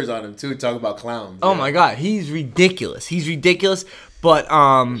those colors on him too. Talk about clowns. oh my god, he's ridiculous. But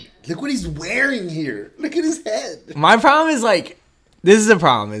Look what he's wearing here. Look at his head. my problem is this is the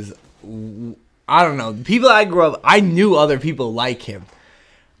problem is I don't know. The people I grew up, I knew other people like him.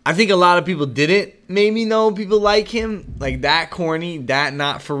 I think a lot of people didn't maybe know people like him, like that corny, that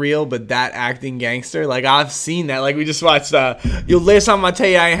not for real, but that acting gangster. Like I've seen that. Like we just watched. Last time I tell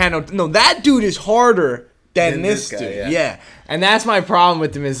you I ain't had no. That dude is harder than this guy, dude. yeah. And that's my problem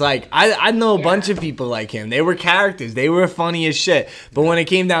with him is like I know a bunch of people like him. They were characters. They were funny as shit. But when it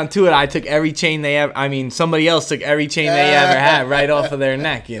came down to it, I took every chain they ever. I mean, somebody else took every chain they ever had right off of their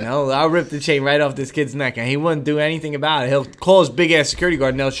neck. You know, I'll rip the chain right off this kid's neck, and he wouldn't do anything about it. He'll call his big ass security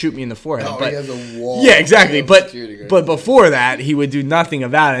guard, and they'll shoot me in the forehead. Oh, but he has a wall. yeah, exactly. of But security guards. but before that, he would do nothing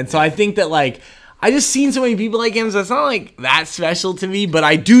about it. And so I think that I just seen so many people like him, so it's not like that special to me. But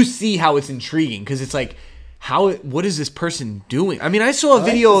I do see how it's intriguing because it's like. What is this person doing? I mean, I saw a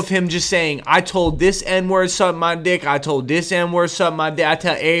video of him just saying, I told this N-word suck my dick. I told this N-word suck my dick. I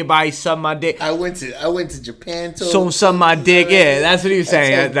tell everybody suck my dick. I went to Japan. So suck my dick. Yeah, that's what he was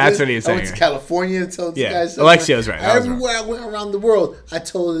saying. That's what he was saying. I went to California and told the Yeah, guys. Alexio's right. That was Everywhere I went around the world, I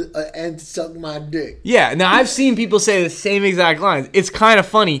told and to suck my dick. Yeah, now I've seen people say the same exact lines. It's kind of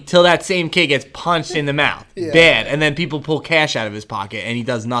funny till that same kid gets punched in the mouth. Yeah. Bad. And then people pull cash out of his pocket and he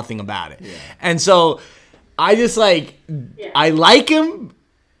does nothing about it. Yeah. And so I just I like him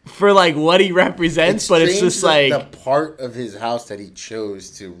for what he represents, but it's just the part of his house that he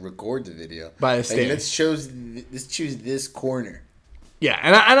chose to record the video. By the stairs. Let's choose this corner. Yeah,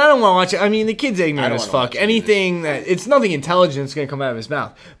 and I don't want to watch it. I mean, the kid's ignorant as wanna fuck. watch it Anything that it's nothing intelligent that's gonna come out of his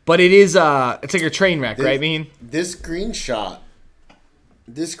mouth, but it is it's like a train wreck, right? I mean, This screenshot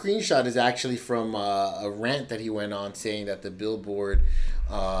is actually from a rant that he went on saying that the Billboard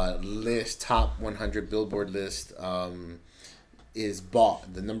top 100 Billboard list is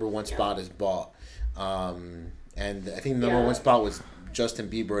bought. The number one spot is bought, and I think the number one spot was Justin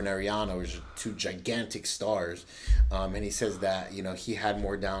Bieber and Ariana, which are two gigantic stars. And he says that he had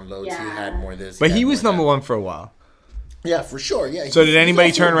more downloads, he had more this, but he had was more number that. one for a while. Yeah, for sure. Yeah. So did anybody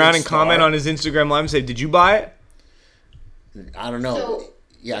he's also turn a around big and comment star. on his Instagram live and say, "Did you buy it?" I don't know. So,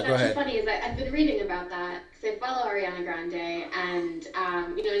 yeah, what's go ahead. actually funny is that I've been reading about that because I follow Ariana Grande, and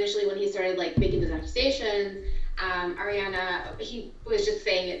initially when he started making those accusations, Ariana, he was just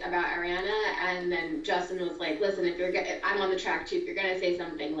saying it about Ariana, and then Justin was like, "Listen, if I'm on the track too, if you're gonna say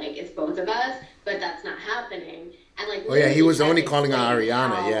something, it's both of us, but that's not happening." And Oh yeah, he was tried only to calling out explain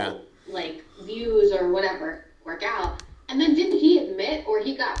Ariana. how, Yeah. Views or whatever work out, and then didn't he admit, or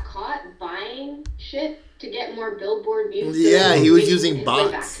he got caught buying shit to get more Billboard views? Yeah, he was using his way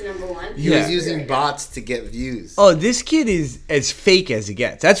back bots. to number one. He was using bots to get views. Oh, this kid is as fake as it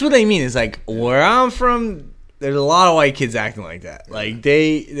gets. That's what I mean. Is where I'm from. There's a lot of white kids acting like that.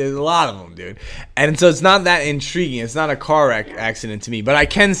 There's a lot of them, dude. And so it's not that intriguing. It's not a car wreck accident to me, but I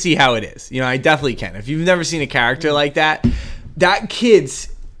can see how it is. I definitely can. If you've never seen a character like that, that kid's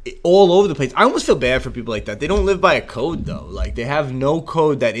all over the place. I almost feel bad for people like that. They don't live by a code, though. Like, they have no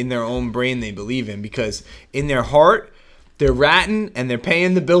code that in their own brain they believe in, because in their heart, they're ratting and they're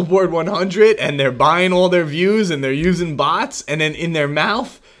paying the Billboard 100 and they're buying all their views and they're using bots. And then in their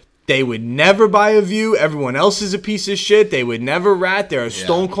mouth, they would never buy a view. Everyone else is a piece of shit. They would never rat. They're a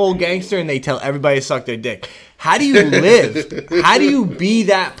stone cold gangster, and they tell everybody to suck their dick. How do you live? How do you be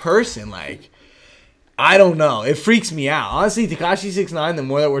that person? Like, I don't know. It freaks me out. Honestly, Tekashi 6ix9ine, the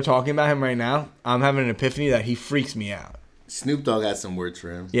more that we're talking about him right now, I'm having an epiphany that he freaks me out. Snoop Dogg got some words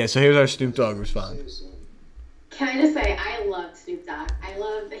for him. Yeah, so here's our Snoop Dogg response. Can I just say, I love Snoop Dogg. I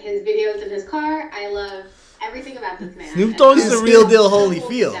love his videos in his car. I love everything about this man. Snoop Dogg's the real deal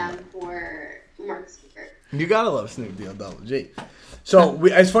Holyfield. Down for Mark Zuckerberg. You gotta love Snoop Deal Double G. So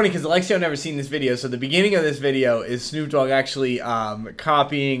it's funny because Alexio never seen this video. So the beginning of this video is Snoop Dogg actually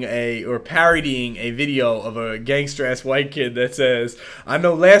copying or parodying a video of a gangster ass white kid that says, "I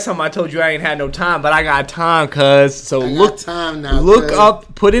know last time I told you I ain't had no time, but I got time, cuz." So look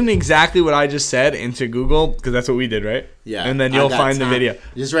up, put in exactly what I just said into Google, because that's what we did, right? Yeah. And then you'll find the video.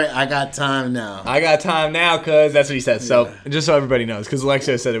 Just right. I got time now. I got time now, cuz that's what he said. So just so everybody knows, because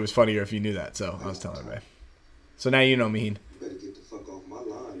Alexio said it was funnier if you knew that. So I was telling everybody. So now you know, Maheen.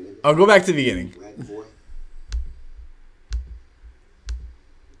 I'll go back to the beginning.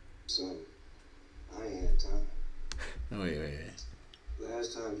 Son, I ain't had time. Wait.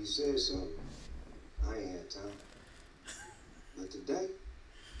 Last time you said something, I ain't had time. But today,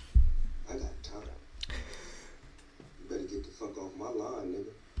 I got time. You better get the fuck off my line,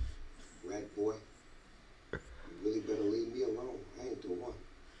 nigga. Rat boy. You really better leave me alone. I ain't the one.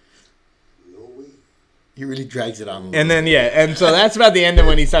 No way. He really drags it on. And then, and so that's about the end of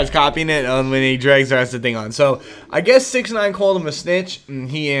when he starts copying it, when he drags the rest of the thing on. So I guess 6ix9ine called him a snitch, and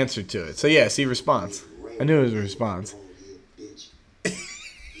he answered to it. So yeah, see, response. I knew it was a response.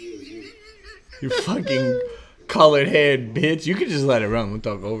 You fucking colored-haired bitch. You could just let it run. We'll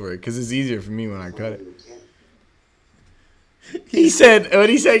talk over it, because it's easier for me when I cut it. He said, what did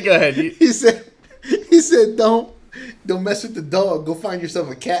he say? Go ahead. He said, don't mess with the dog. Go find yourself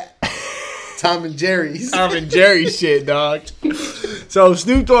a cat. Tom and Jerry's. Tom and Jerry shit, dog. So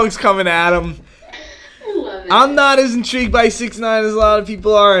Snoop Dogg's coming at him. I love it. I'm not as intrigued by 6ix9ine as a lot of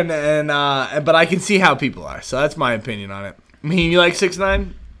people are, but I can see how people are. So that's my opinion on it. I mean, you like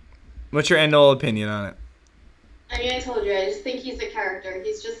 6ix9ine? What's your end-all opinion on it? I mean, I told you, I just think he's a character.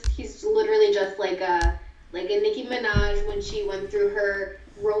 He's literally just like a Nicki Minaj when she went through her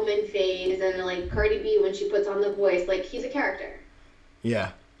Roman phase, and like Cardi B when she puts on The Voice. Like, he's a character.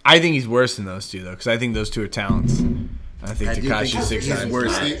 Yeah. I think he's worse than those two, though, because I think those two are talents. I think Tekashi 6ix9ine is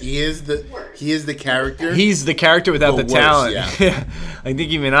worse. He is the character. He's the character without the worse, talent. yeah. Like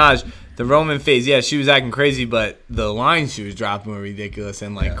Nicki Minaj, the Roman phase, yeah, she was acting crazy, but the lines she was dropping were ridiculous.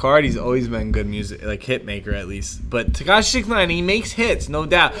 And like Cardi's always been good music, like hit maker at least. But Tekashi 6ix9ine, he makes hits, no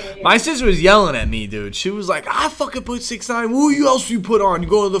doubt. My sister was yelling at me, dude. She was like, "I fucking put 6ix9ine. Who else you put on? You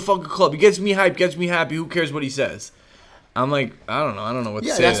go to the fucking club. He gets me hyped, gets me happy. Who cares what he says?" I'm like, I don't know what to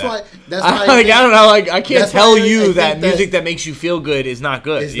say. That's why. I don't know. Like, I can't tell you that music that makes you feel good is not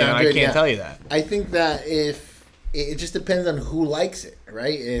good. I can't tell you that. I think that if it just depends on who likes it,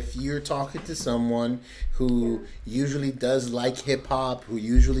 right? If you're talking to someone who usually does like hip hop, who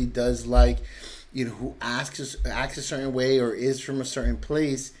usually does like, who acts a certain way or is from a certain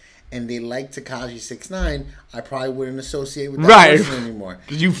place, and they like Tekashi 6ix9ine, I probably wouldn't associate with that person anymore.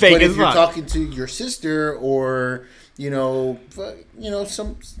 Because you fake but as if you're fuck. talking to your sister or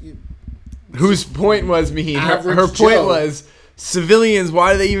some. Whose point was me? Her point Joe. was civilians.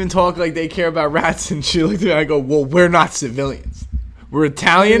 Why do they even talk like they care about rats? And she looked at me. I go, well, we're not civilians. We're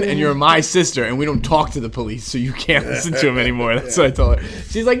Italian, and you're my sister, and we don't talk to the police, so you can't listen to them anymore. That's what I told her.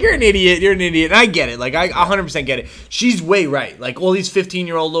 She's like, you're an idiot. And I get it. Like, I 100% get it. She's way right. Like, all these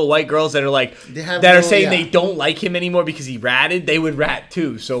 15-year-old little white girls that are like, are saying they don't like him anymore because he ratted, they would rat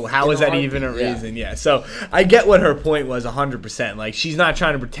too. So how is that even a reason? Yeah. So I get what her point was 100%. Like, she's not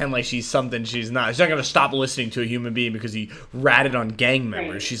trying to pretend like she's something she's not. She's not going to stop listening to a human being because he ratted on gang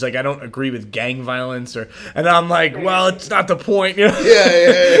members. Right. She's like, I don't agree with gang violence. And I'm like, well, it's not the point, and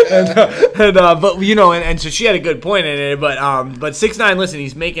so she had a good point in it, but 6ix9ine, listen,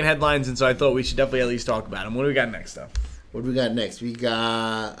 he's making headlines, and so I thought we should definitely at least talk about him. What do we got next, though? What do we got next? We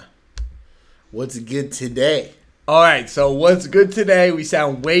got What's Good Today. All right, so what's good today? We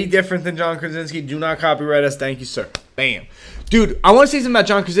sound way different than John Krasinski. Do not copyright us. Thank you, sir. Bam. Dude, I want to say something about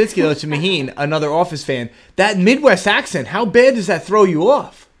John Krasinski, though, to Maheen, another Office fan. That Midwest accent, how bad does that throw you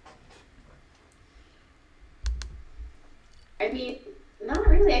off? I mean, not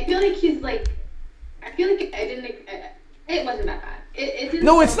really. I feel like it wasn't that bad.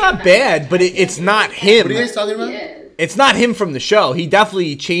 No, it's not bad, but it's not him. What are you guys talking about? It's not him from the show. He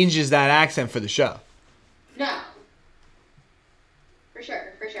definitely changes that accent for the show. No. For sure.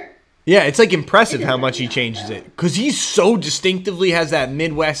 Yeah, it's like impressive how much he changes it. Because he so distinctively has that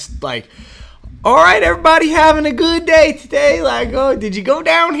Midwest, like, all right, everybody having a good day today. Like, oh, did you go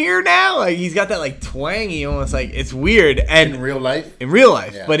down here now? Like, he's got that, like, twangy, almost like, it's weird. And In real life? In real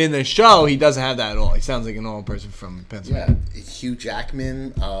life. Yeah. But in the show, he doesn't have that at all. He sounds like a normal person from Pennsylvania. Yeah. Hugh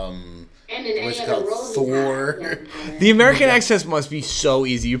Jackman. And in What's any it other called? role Thor. he's had. The American accents must be so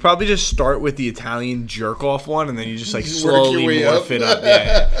easy. You probably just start with the Italian jerk-off one, and then you just, like, You work slowly your way morph up. it up.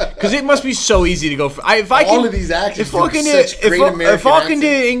 Yeah. Because it must be so easy to go for. All of these accents If I do can such do, great if American I can do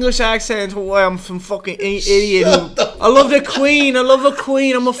accents. English accents, well, I'm some fucking idiot. I love the Queen. I love the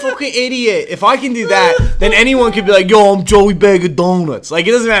Queen. I'm a fucking idiot. If I can do that, then anyone could be like, yo, I'm Joey Bag of Donuts. Like,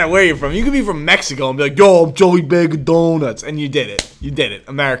 it doesn't matter where you're from. You could be from Mexico and be like, yo, I'm Joey Bag of Donuts. And you did it. You did it.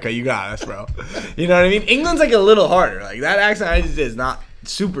 America, you got us, bro. You know what I mean? England's like a little harder. Like, that accent I just did is not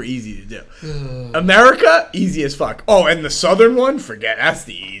super easy to do. America, easy as fuck. Oh, and the southern one, forget. That's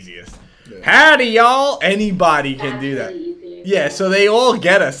the easiest. Howdy, y'all. Anybody can do that. Really easy. Yeah, so they all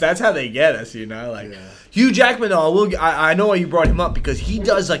get us. That's how they get us, you know. Like Hugh Jackman, though, I know why you brought him up because he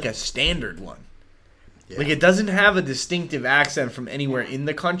does like a standard one. Yeah. Like it doesn't have a distinctive accent from anywhere in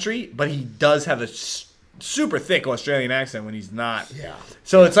the country, but he does have a super thick Australian accent when he's not. Yeah.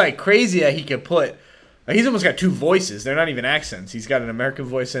 So it's like crazy that he could put. He's almost got two voices. They're not even accents. He's got an American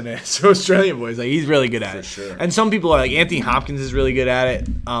voice and an Australian voice. Like he's really good at it. sure. And some people are like Anthony Hopkins is really good at it.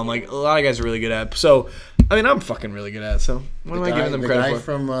 Like a lot of guys are really good at it. So I mean, I'm fucking really good at it. So what am I giving them credit The guy for?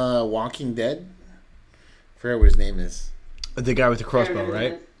 from Walking Dead. I forget what his name is. The guy with the crossbow,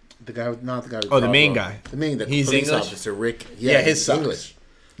 right? The guy, not the guy. With Oh, the main crossbow. guy. The main. The He's police English? officer Rick. Yeah, his he's sucks. English.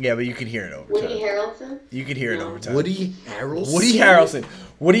 Yeah, but you can hear it over Woody time. Harrelson? You can hear it over time. Woody Harrelson. Woody Harrelson.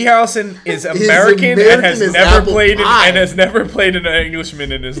 Woody Harrelson is American and has as never apple played pie. an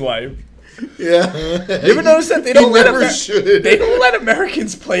Englishman in his life. Yeah. You ever notice that they don't never should. They don't let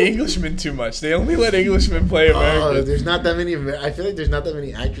Americans play Englishmen too much. They only let Englishmen play Americans. Oh, there's not that many. I feel like there's not that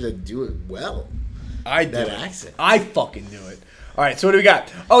many actors that do it well. I do that it. accent. I fucking do it. All right, so what do we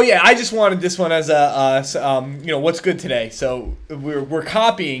got? Oh yeah, I just wanted this one as what's good today. So we're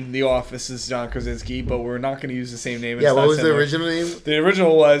copying The Office's John Krasinski, but we're not going to use the same name. Yeah, It's what not was the similar. original name? The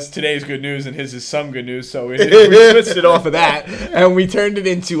original was Today's Good News, and his is Some Good News. So we switched it off of that, and we turned it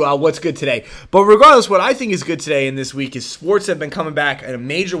into What's Good Today. But regardless, what I think is good today and this week is sports have been coming back in a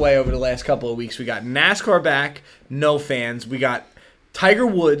major way over the last couple of weeks. We got NASCAR back, no fans. We got Tiger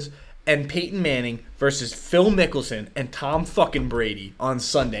Woods and Peyton Manning versus Phil Mickelson and Tom fucking Brady on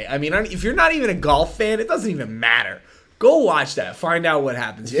Sunday. I mean, if you're not even a golf fan, it doesn't even matter. Go watch that. Find out what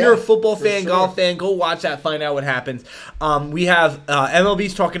happens. If you're a football fan, golf fan, go watch that. Find out what happens. We have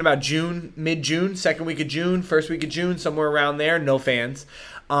MLB's talking about June, mid-June, second week of June, first week of June, somewhere around there. No fans.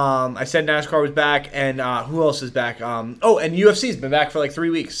 I said NASCAR was back, and who else is back? And UFC's been back for like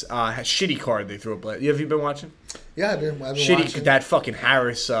 3 weeks. Shitty card they threw up. Have you been watching? Yeah, I've been Shitty. watching. That fucking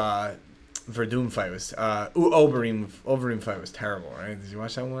Harris Verdum fight was Overeem fight was terrible. Right? Did you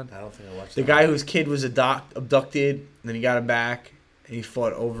watch that one? I don't think I watched The that. guy whose kid was abducted, and then he got him back, and he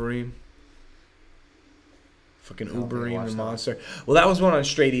fought Overeem. Fucking I don't think I Ubereem, watched the that one. monster. Well, that was one on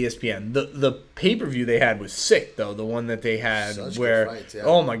straight ESPN. The pay-per-view they had was sick, though. The one that they had Such good where, fights, yeah.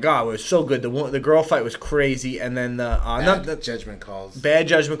 oh my god, it was so good. The girl fight was crazy, and then Bad judgment calls. bad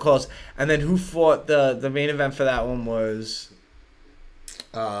judgment calls, and then who fought the main event for that one was.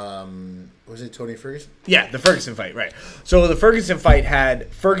 Was it Tony Ferguson? Yeah, the Ferguson fight, right. So the Ferguson fight had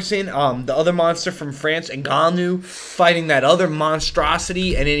Ferguson, the other monster from France, Ngannou, fighting that other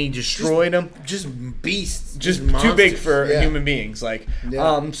monstrosity, and then he destroyed him. Just beasts. Just too monsters. big for Yeah. human beings. Like,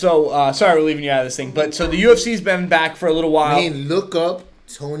 Yeah. sorry we're leaving you out of this thing. But so the UFC's been back for a little while. I mean, look up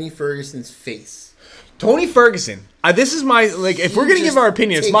Tony Ferguson's face. Tony Ferguson. This is my, like, if we're going to just give our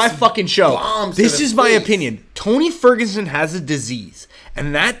opinion, it's my takes fucking show. bombs to This the is my face. opinion. Tony Ferguson has a disease.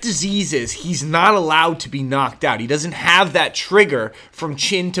 And that disease is he's not allowed to be knocked out. He doesn't have that trigger from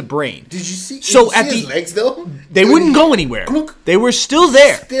chin to brain. Did you see? So did you at see his the- legs though, They wouldn't go anywhere. Clunk. They were still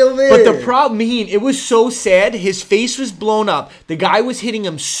there. Still there. But the problem, it was so sad. His face was blown up. The guy was hitting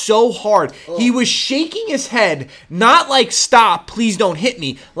him so hard. He was shaking his head, not like, stop, please don't hit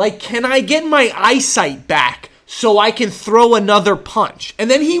me. Like, can I get my eyesight back so I can throw another punch?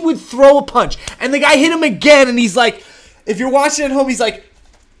 And then he would throw a punch. And the guy hit him again, and he's like, if you're watching at home, he's like,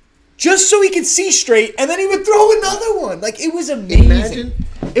 just so he could see straight, and then he would throw another one. Like, it was amazing.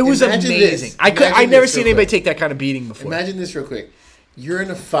 It was imagine amazing. this. I've Imagine never this seen real anybody quick. take that kind of beating before. Imagine this real quick. You're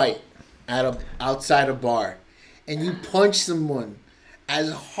in a fight outside a bar, and you punch someone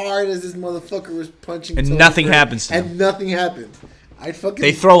as hard as this motherfucker was punching. And Tony nothing Ferguson, happens to him. And nothing happens. I'd fucking.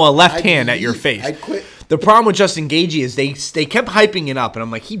 They throw a left I'd hand at your leave. face. I'd quit. The problem with Justin Gaethje is they kept hyping it up, and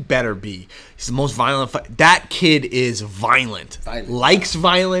I'm like, he better be. He's the most violent. That kid is violent. Likes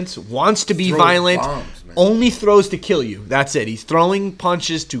violence, wants to be Throws violent. bombs, man. Only throws to kill you. That's it. He's throwing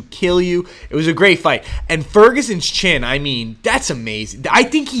punches to kill you. It was a great fight. And Ferguson's chin, I mean, that's amazing.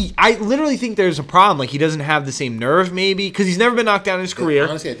 I literally think there's a problem. Like, he doesn't have the same nerve, maybe, because he's never been knocked down in his career.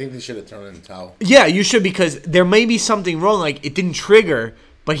 Honestly, I think they should have thrown in the towel. Yeah, you should, because there may be something wrong. Like, it didn't trigger,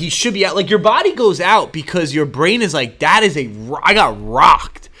 but he should be out. Like, your body goes out because your brain is like, I got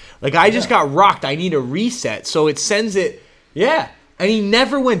rocked. Like, I just got rocked. I need a reset. So it sends it, yeah. And he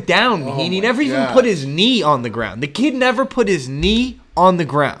never went down, Maheen. He never even put his knee on the ground. The kid never put his knee on the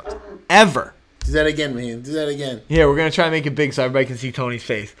ground. Ever. Do that again, man. Do that again. Yeah, we're going to try and make it big so everybody can see Tony's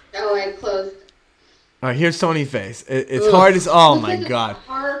face. Oh, I closed. All right, here's Tony's face. It's hard as, oh my God.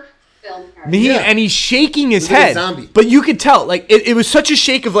 Maheen, and he's shaking his Look at head. the zombie. But you could tell, like, it was such a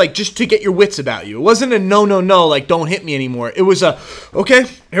shake of, like, just to get your wits about you. It wasn't a no, like, don't hit me anymore. It was a, okay,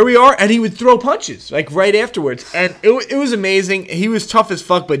 here we are. And he would throw punches, like, right afterwards. And it was amazing. He was tough as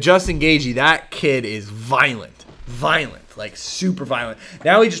fuck, but Justin Gaethje, that kid is violent. Like, super violent.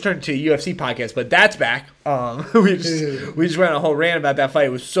 Now he just turned into a UFC podcast, but that's back. We just ran a whole rant about that fight. It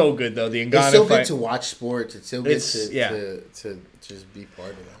was so good, though. The Ngannou It's so fight. good to watch sports. It's so good to just be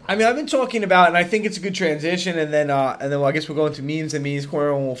part of that. I mean, I've been talking about, and I think it's a good transition, and then well, I guess we'll go into memes and memes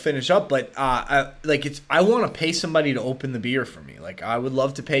corner, and we'll finish up. But I want to pay somebody to open the beer for me. Like, I would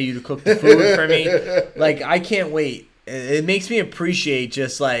love to pay you to cook the food for me. Like, I can't wait. It makes me appreciate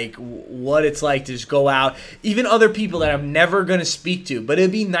just like what it's like to just go out, even other people that I'm never gonna speak to. But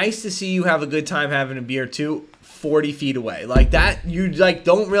it'd be nice to see you have a good time having a beer too, 40 feet away, like that. You like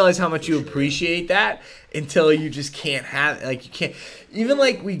don't realize how much you appreciate that until you just can't have it. Like, you can't. Even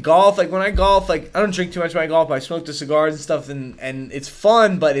like we golf, like when I golf, like I don't drink too much when I golf. But I smoke the cigars and stuff, and it's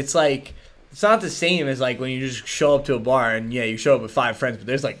fun, but it's like it's not the same as like when you just show up to a bar and yeah, you show up with 5 friends, but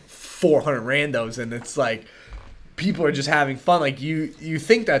there's like 400 randos, and it's like. People are just having fun. Like, you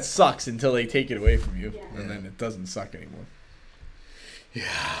think that sucks until they take it away from you. Yeah. And then it doesn't suck anymore. Yeah.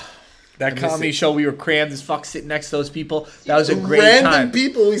 That comedy show, we were crammed as fuck sitting next to those people. That was a great time. Random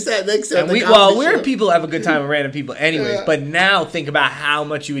people we sat next to. And we're people have a good time with random people anyways. Yeah. But now think about how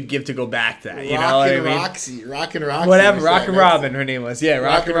much you would give to go back to that. You know what I mean? Rockin' Roxy. Whatever. Rockin' Robin, her name was. Yeah,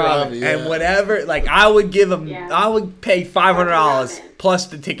 Rockin' Robin. Yeah. And whatever. Like, I would give them, I would pay $500 plus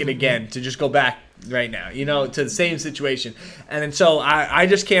the ticket again to just go back right now, you know, to the same situation. And then so I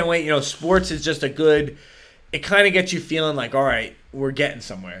just can't wait. You know, sports is just a good, it kind of gets you feeling like, all right, we're getting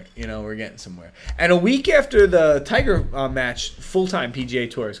somewhere. You know, we're getting somewhere. And a week after the Tiger match, full-time PGA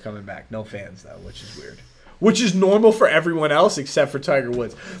Tour is coming back. No fans, though, which is weird. Which is normal for everyone else except for Tiger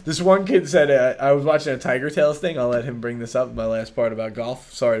Woods. This one kid said, I was watching a Tiger Tales thing. I'll let him bring this up, my last part about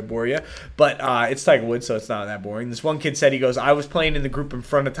golf. Sorry to bore you. But it's Tiger Woods, so it's not that boring. This one kid said, he goes, I was playing in the group in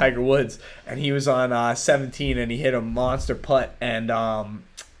front of Tiger Woods, and he was on 17, and he hit a monster putt, and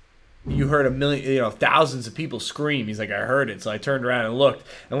you heard thousands of people scream. He's like, I heard it. So I turned around and looked.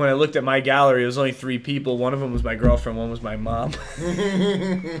 And when I looked at my gallery, it was only 3 people. One of them was my girlfriend. One was my mom.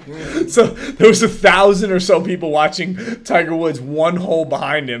 So there was 1,000 or so people watching Tiger Woods, one hole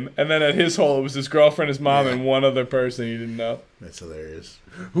behind him. And then at his hole, it was his girlfriend, his mom, and one other person he didn't know. That's hilarious.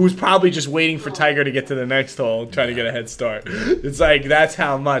 Who was probably just waiting for Tiger to get to the next hole, trying to get a head start. It's like, that's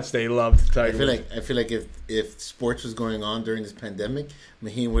how much they loved Tiger Woods. I feel like if sports was going on during this pandemic,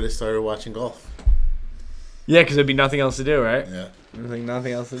 Maheen would have started watching golf. Yeah, because there'd be nothing else to do, right? Yeah. There's like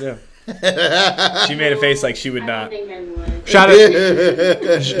nothing else to do. She made a face like she would not. I don't think I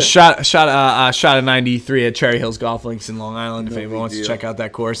would. Shot a 93 at Cherry Hills Golf Links in Long Island. If anyone wants to check out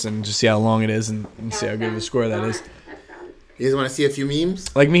that course and just see how long it is and see how good of a score that is. You guys want to see a few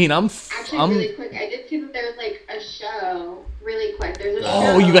memes? Like me, I'm really quick. I did see that there was like a show. Really quick. There's a show.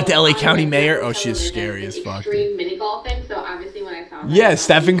 Oh, you got the LA County on, mayor. like, Oh, she's television, scary as fuck. Extreme mini golfing. So obviously when I saw that, yeah,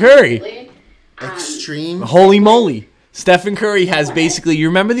 Stephen Curry. Extreme. Holy moly. Stephen Curry has basically, you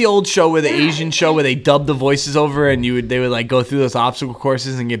remember the old show where the Asian show where they dubbed the voices over and they would like go through those obstacle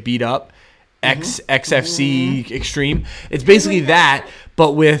courses and get beat up? XFC Extreme. It's basically that,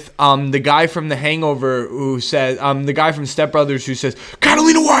 but with the guy from The Hangover who says, the guy from Step Brothers who says,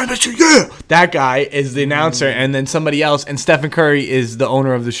 Catalina Wise, yeah! That guy is the announcer, and then somebody else, and Stephen Curry is the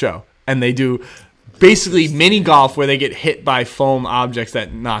owner of the show. And they do basically mini golf where they get hit by foam objects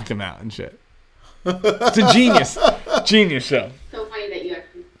that knock them out and shit. It's a genius show. So funny that you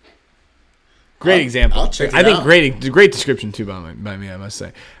actually. Great example. I'll check it I think out. great description too by me. I must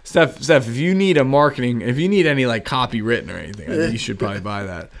say, Steph, if you need any like copy written or anything, I think you should probably buy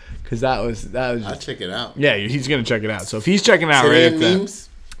that because that was I'll just, check it out. yeah, he's gonna check it out. So if he's checking it out Today right in after memes.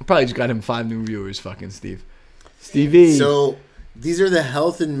 that, probably just got him 5 new viewers. Fucking Stevie. So these are the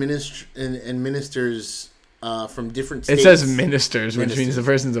health and ministers from different it states. says ministers, which means Ministers.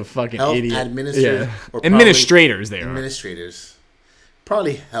 the person's a fucking Health idiot. administrators, Yeah, or probably administrators. They are. administrators.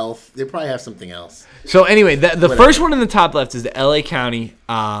 Probably health. They probably have something else. So anyway, the Whatever. first one in the top left is the LA County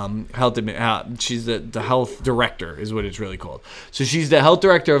she's the health director is what it's really called. So she's the health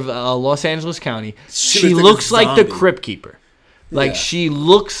director of Los Angeles County. She looks like the zombie. Crypt Keeper. Like Yeah. she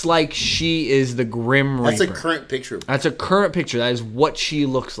looks like she is the Grim Reaper. That's a current picture. That's a current picture. That is what she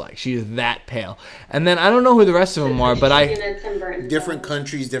looks like. She is that pale. And then I don't know who the rest of them are, but I Different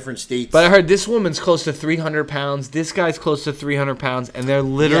countries, different states. But I heard this woman's close to 300 pounds. This guy's close to 300 pounds, and they're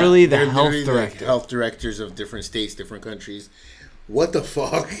literally the they're health literally director. The health directors of different states, different countries. What the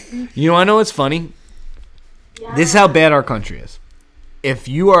fuck? You know, I know what's funny. This is how bad our country is. If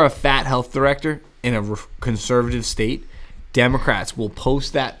you are a fat health director in a conservative state, Democrats will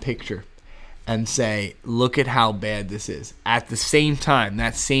post that picture and say, look at how bad this is. At the same time,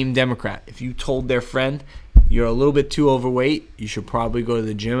 that same Democrat, if you told their friend, you're a little bit too overweight, you should probably go to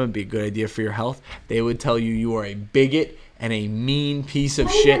the gym, it'd be a good idea for your health, they would tell you you are a bigot and a mean piece of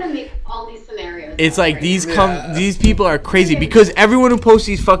shit. Make all these scenarios It's up like right these now. these people are crazy because everyone who posts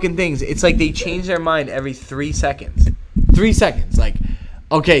these fucking things, it's like they change their mind every 3 seconds. 3 seconds. Like,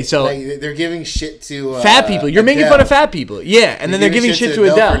 okay, so Like they're giving shit to fat people. You're making Adele. fun of fat people. Yeah, and then they're giving shit to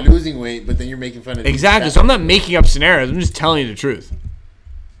Adele. for losing weight, but then you're making fun of these Exactly. fat So I'm not making up scenarios. I'm just telling you the truth.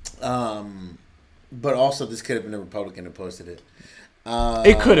 But also, this could have been a Republican who posted it.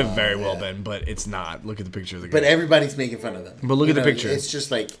 It could have very well been, but it's not. Look at the picture of the guy. But everybody's making fun of them. But look You at the know, picture. It's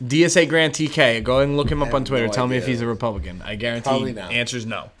just like DSA Grant TK. Go and look him up I on have Twitter. no Tell me if idea. he's a Republican. I guarantee. Probably not. Answer's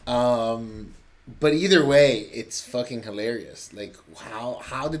no. But either way, it's fucking hilarious. Like,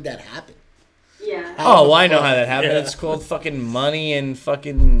 how did that happen? Yeah. Oh, well, I know how that happened. It's called fucking money and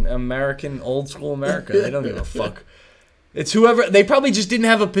fucking American, old school America. They don't give a fuck. It's whoever. They probably just didn't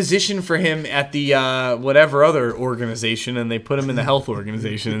have a position for him at the whatever other organization, and they put him in the health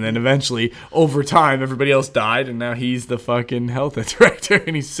organization. And then eventually, over time, everybody else died, and now he's the fucking health director,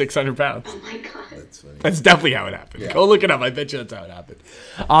 and he's 600 pounds. Oh my god. That's definitely how it happened. Go look it up. I bet you that's how it happened.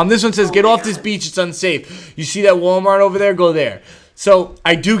 This one says, get off this beach. It's unsafe. You see that Walmart over there? Go there. So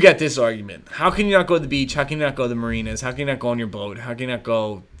I do get this argument. How can you not go to the beach? How can you not go to the marinas? How can you not go on your boat? How can you not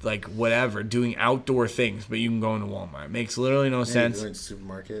go, like, whatever, doing outdoor things, but you can go into Walmart? It makes literally no sense. Going to the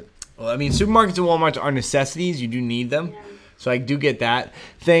supermarket. Well, I mean, supermarkets and Walmarts are necessities. You do need them. So I do get that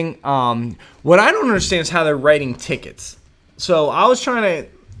thing. What I don't understand is how they're writing tickets. So I was trying to...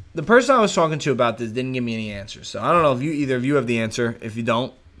 The person I was talking to about this didn't give me any answers. So I don't know if either of you have the answer. If you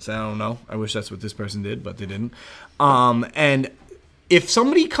don't, say I don't know. I wish that's what this person did, but they didn't. And if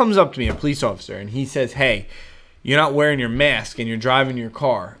somebody comes up to me, a police officer, and he says, hey, you're not wearing your mask and you're driving your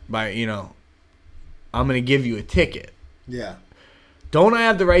car I'm going to give you a ticket. Yeah. Don't I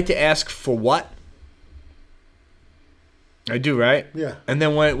have the right to ask for what? I do, right? Yeah. And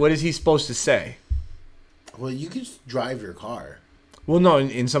then what is he supposed to say? Well, you can just drive your car. Well, no,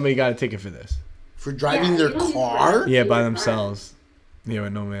 and somebody got a ticket for this. For driving Yeah, their you don't car? drive. Yeah, by themselves. Yeah,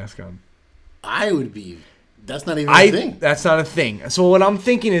 with no mask on. I would be. That's not even a thing. That's not a thing. So what I'm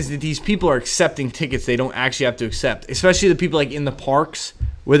thinking is that these people are accepting tickets they don't actually have to accept, especially the people like in the parks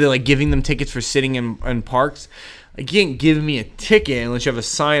where they're like giving them tickets for sitting in parks. Like, you can't give me a ticket unless you have a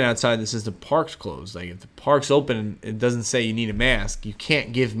sign outside that says the park's closed. Like, if the park's open and it doesn't say you need a mask, you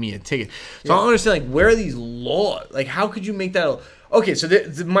can't give me a ticket. So I don't understand, like, where are these laws? Like, how could you make that? Okay, so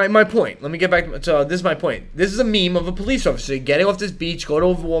my point. Let me get back. So this is my point. This is a meme of a police officer getting off this beach, go to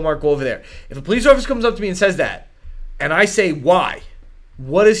Walmart, go over there. If a police officer comes up to me and says that, and I say why,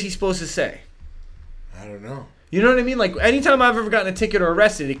 what is he supposed to say? I don't know. You know what I mean? Like, anytime I've ever gotten a ticket or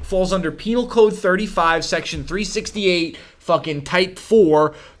arrested, it falls under Penal Code 35, Section 368, fucking Type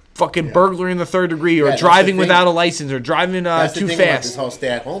 4, fucking burglary in the third degree, or that's the driving thing. without a license, or driving That's the too thing about fast. this whole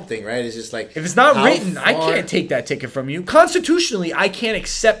stay-at-home thing, right? It's just like If it's not how written, I far- can't take that ticket from you. Constitutionally, I can't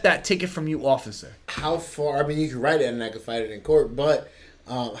accept that ticket from you, officer. How far? I mean, you can write it and I can fight it in court, but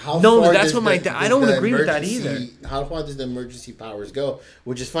how No, far? that's does what the- I does don't the agree with that emergency- How far does the emergency powers go?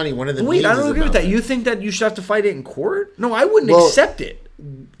 Which is funny. One of the Wait, I memes don't is agree with about that. You think that you should have to fight it in court? No, I wouldn't Well, accept it.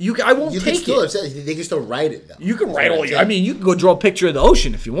 I won't You can take still it. upset. They can still write it though. You can That's write what all I'm you. I saying. mean, you can go draw a picture of the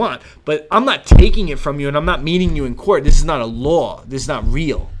ocean if you want, but I'm not taking it from you, and I'm not meeting you in court. This is not a law. This is not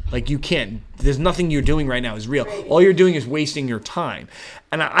real. Like, you can't, there's nothing you're doing right now is real. All you're doing is wasting your time.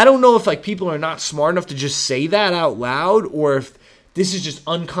 And I don't know if, like, people are not smart enough to just say that out loud, or if this is just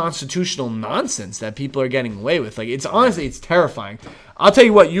unconstitutional nonsense that people are getting away with. Like, it's honestly, it's terrifying. I'll tell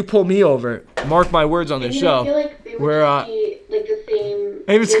you what, you pull me over, mark my words on this show. I feel like they would We're, be like the same.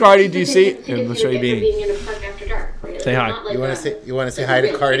 hey, Miss Cardi, do you see? Yeah, let's show you being beanie. in a park after dark. Right? Say hi. You want to say hi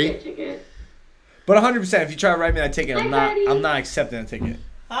to Cardi? But 100%, if you try to write me that ticket, Hi, Cardi. I'm not accepting a ticket.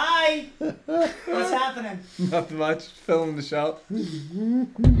 Hi. What's happening? Nothing much. Filming the show.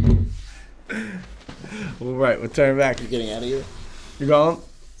 All right, we'll turn back. You getting out of here? You going?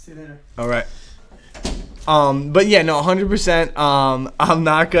 See you later. All right. But yeah, no, 100%. I'm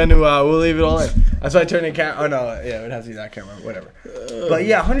not gonna. We'll leave it all in. That's why I turned the camera. Oh no, yeah, it would have to be that camera. Whatever. But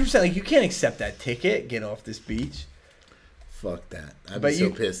yeah, 100%. Like, you can't accept that ticket. Get off this beach. Fuck that. I'd But be so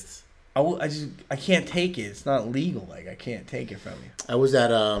you- pissed. I can't take it. It's not legal. Like, I can't take it from you. I was at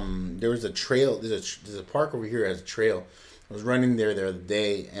there was a trail. There's a park over here that has a trail. I was running there the other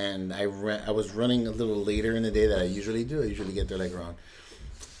day, and I was running a little later in the day than I usually do. I usually get there like around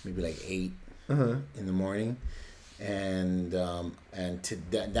maybe like 8 in the morning, and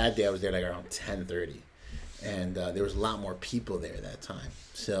that day I was there like around 10:30, and there was a lot more people there that time.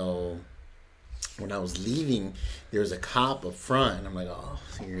 So when I was leaving, there was a cop up front, and I'm like, oh,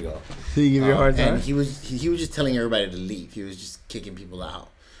 here you go. Did he give you a hard time? And he was just telling everybody to leave. He was just kicking people out.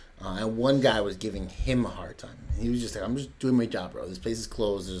 And one guy was giving him a hard time. He was just like, I'm just doing my job, bro. This place is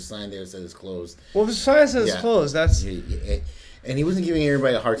closed. There's a sign there that says it's closed. Well, if the sign says it's Yeah. closed, that's... And he wasn't giving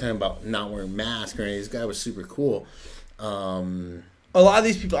everybody a hard time about not wearing masks or anything. This guy was super cool. A lot of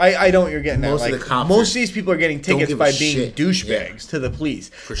these people, I know what you're getting Most at. of Like, the cops most of these people are getting tickets give a by being shit. douchebags to the police.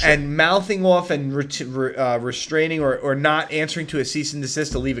 For sure. And mouthing off and restraining or not answering to a cease and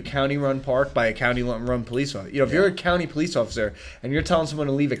desist to leave a county-run park by a county-run police officer. You know, if you're a county police officer and you're telling someone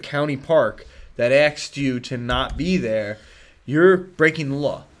to leave a county park that asked you to not be there, you're breaking the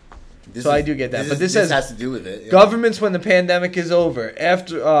law. I do get that. But this has to do with it. Yeah. Governments when the pandemic is over.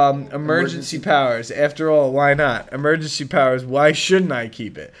 After emergency powers. After all, why not? Emergency powers, why shouldn't I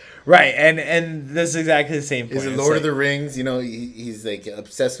keep it? Right, and that's exactly the same point. Is it Lord of the Rings? You know, he's like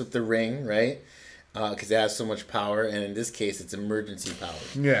obsessed with the ring, right? Because it has so much power. And in this case, it's emergency power.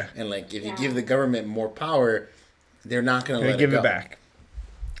 Yeah. And like, if you give the government more power, they're not going to let give it it go. back.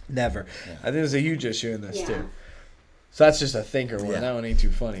 Never. Yeah. I think there's a huge issue in this Yeah. too. So that's just a thinker one. Yeah. That one ain't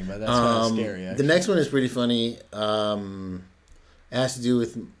too funny, but that's kind of scary. The Actually. next one is pretty funny. It has to do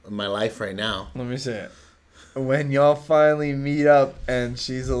with my life right now. Let me see it. When y'all finally meet up and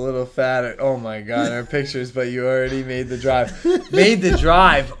she's a little fatter. Oh my God, her pictures, but you already made the drive. Made the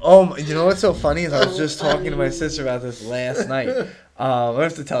drive. Oh, you know what's so funny is I was just talking to my sister about this last night. I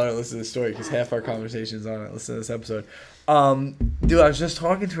have to tell her to listen to the story because half our conversation is on it. Listen to this episode. Dude, I was just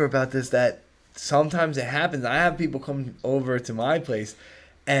talking to her about this, that sometimes it happens. I have people come over to my place,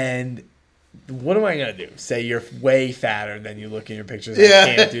 and what am I going to do? Say you're way fatter than you look in your pictures. Yeah.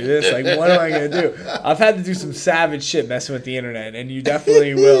 I can't do this. Like, what am I going to do? I've had to do some savage shit messing with the internet, and you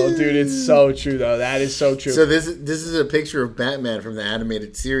definitely will. Dude, it's so true, though. That is so true. So this is a picture of Batman from the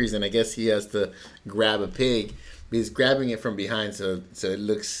animated series, and I guess he has to grab a pig. But he's grabbing it from behind, so it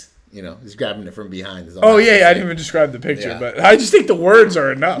looks... You know, he's grabbing it from behind. Oh, yeah, I didn't even describe the picture, Yeah. but I just think the words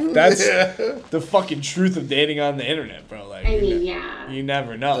are enough. That's the fucking truth of dating on the internet, bro. Like, I mean, yeah. you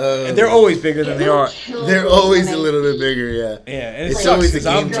never know. And they're always bigger than they are. They're always a little bit bigger, yeah. Yeah, and it It's sucks always a 'cause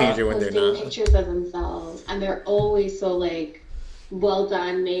I'm game changer when they're posting not. pictures of themselves, and they're always so like well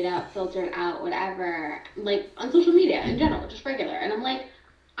done, made up, filtered out, whatever. Like on social media in general, just regular. And I'm like,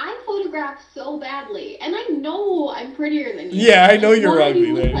 I photograph so badly, and I know I'm prettier than you. Yeah, I know you're Why ugly, do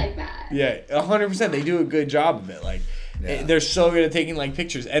you look lady. like that? Yeah, 100%. They do a good job of it. Like, they're so good at taking like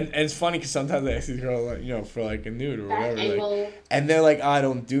pictures, and it's funny because sometimes I ask these girls, like, you know, for like a nude or That whatever, like, angle. and they're like, I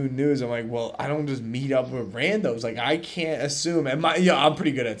don't do nudes. I'm like, well, I don't just meet up with randos. Like, I can't assume. And I'm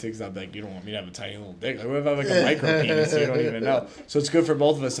pretty good at it because I'm like, you don't want me to have a tiny little dick. Like, what if I have like a micro penis? You don't even know. So it's good for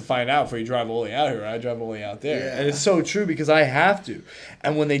both of us to find out before you drive all the way out here. Or I drive all the way out there, Yeah. and it's so true because I have to.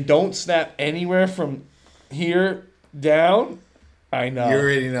 And when they don't snap anywhere from here down, I know. You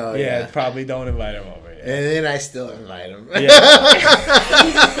already know, yeah. Probably don't invite them over. Yeah. And then I still invite him. Yeah.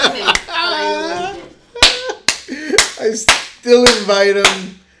 I still invite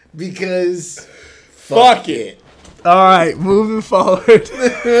him because Fuck it. All right, moving forward.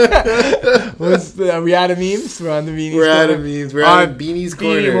 Are we out of memes? We're on the memes. We're out corner? of memes. We're out of Beanie's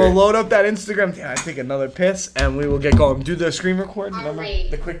corner. We'll load up that Instagram. I take another piss, and we will get going. Do the screen record. Remember right.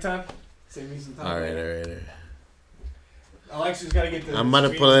 the quick time. Save me some time. All right. Alexa's got to get the. I'm gonna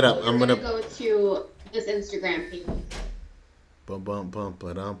screen pull it up. recorder. I'm We're gonna. gonna go to this Instagram page. Bum bum bum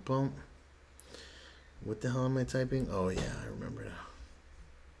ba bum. What the hell am I typing? Oh yeah, I remember now.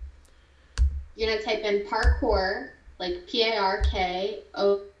 You're gonna type in parkour, like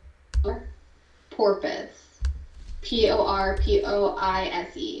PARKO, porpoise,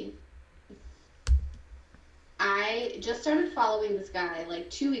 PORPOISE. I just started following this guy like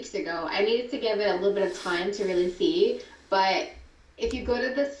 2 weeks ago. I needed to give it a little bit of time to really see, but if you go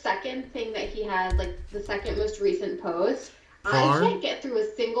to the second thing that he had, like the second most recent post, I can't get through a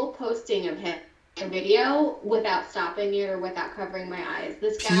single posting of him. A video without stopping it or without covering my eyes.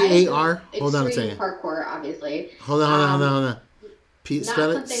 This guy PAR. Hold on a extreme second. Parkour, obviously. Hold on.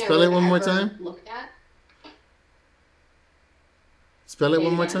 Spell it. Spell it one more time. Looked at. Spell it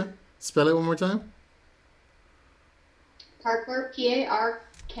one more time. Spell it one more time. Parkour.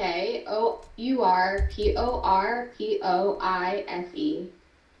 PARKOURPORPOISE.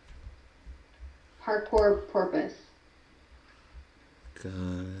 Parkour porpoise. Got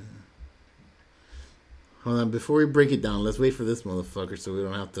it. Hold on, before we break it down, let's wait for this motherfucker so we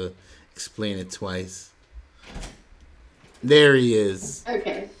don't have to explain it twice. There he is.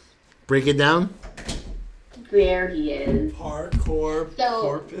 Okay. Break it down. There he is. Parkour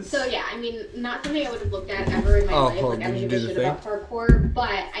porpoise. So yeah, I mean, not something I would have looked at ever in my life. hold on, Like, I did you don't do give the a shit about parkour, but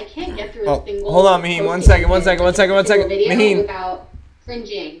I can't get through a single. Hold on, Maheen. One second. Video Maheen. without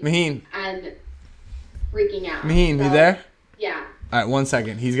cringing Maheen. and freaking out. Maheen, So, you there? Yeah. All right, 1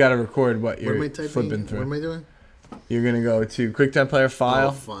 second. He's got to record what What am you're I typing? flipping through. What am I doing? You're going to go to QuickTime Player File.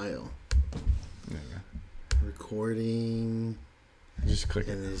 Oh, file. There you Recording. go. Just click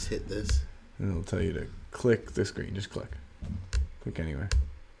it. And then just hit this. And it'll tell you to click the screen. Just click. Click anywhere.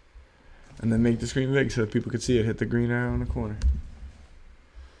 And then make the screen big so that people can see it. Hit the green arrow in the corner.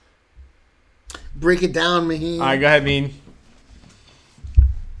 Break it down, Maheen. All right, go ahead, Mean.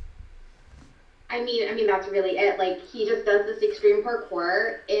 I mean that's really it. Like, he just does this extreme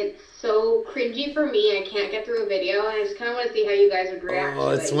parkour. It's so cringy for me. I can't get through a video, and I just kind of want to see how you guys would react. Oh,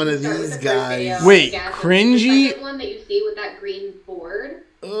 to it's it. one You of start with these the first guys. video, Wait, yeah, cringy? The second one that you see with that green board.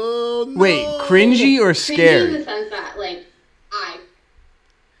 Oh, no. Wait, cringy or Cringy in scary? the sense that, like,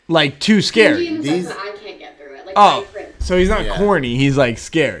 Like, too scary. Cringy in the These- sense that I can't get through it. Like, Oh, I cringe. so he's not Yeah. corny. He's, like,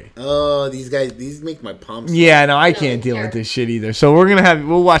 scary. Oh, these guys, these make my palms. Yeah, no, I No, can't deal with terrible. this shit either. So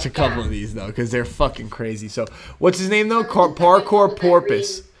we'll watch a couple Yeah. of these though, because they're fucking crazy. So what's his name though? Parkour Parkour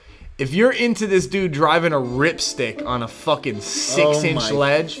porpoise. If you're into this dude driving a ripstick on a fucking 6-inch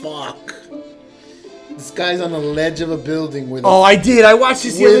ledge. Fuck. This guy's on the ledge of a building with Oh, I did. I watched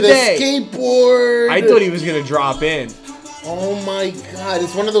this the with other a day. skateboard. I thought he was gonna drop in. Oh my god,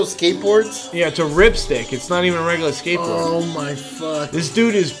 it's one of those skateboards? Yeah, it's a ripstick. It's not even a regular skateboard. Oh my fuck. This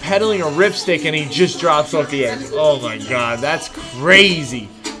dude is pedaling a ripstick and he just drops off the edge. Oh my god, that's crazy.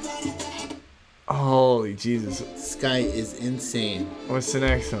 Holy Jesus. This guy is insane. What's the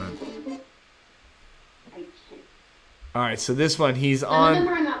next one? I can't. Alright, so this one, he's Some of on them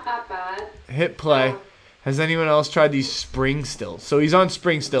are not that bad. hit play. Has anyone else tried these spring stilts? So he's on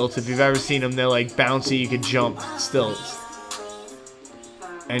spring stilts. If you've ever seen them, they're like bouncy, you could jump stilts.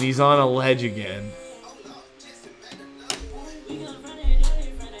 And he's on a ledge again.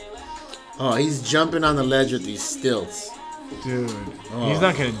 Oh, he's jumping on the ledge with these stilts. Dude, Oh. he's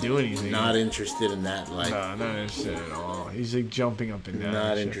not gonna do anything. Not interested in that life. No, not interested at all. He's like jumping up and down.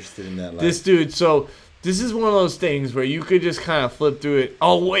 Not and shit. interested in that life. This dude, so this is one of those things where you could just kind of flip through it.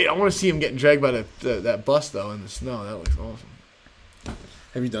 Oh wait, I want to see him getting dragged by that bus though in the snow. That looks awesome.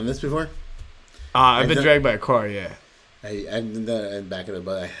 Have you done this before? I've been done- dragged by a car, yeah. I've done that in the back of the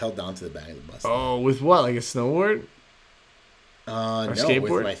bus. I held on to the back of the bus. Oh, with what? Like a snowboard? No, skateboard?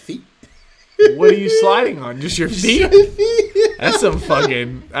 with my feet. What are you sliding on? Just your feet? That's some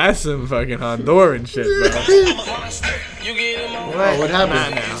fucking Honduran shit, bro. What happened?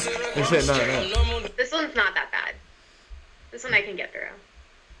 Not now. They said not now. This one's not that bad. This one I can get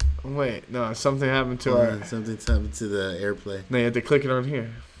through. Wait, no, something happened to our. Something's happened to the airplay. No, you have to click it on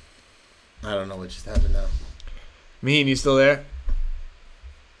here. I don't know what just happened now. Mean, you still there?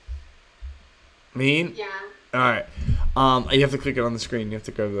 Mean? Yeah. Alright. You have to click it on the screen. You have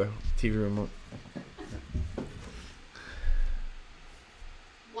to go to the TV remote.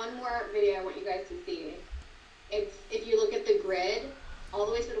 One more video I want you guys to see. It's if you look at the grid, all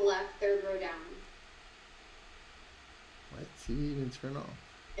the way to the left, third row down. What? TV even turn off?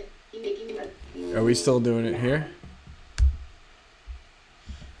 It's making a Are we still doing it here?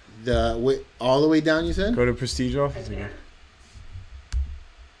 All the way down, you said? Go to Prestige Office again.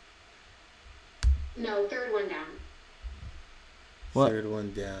 No, third one down. What? Third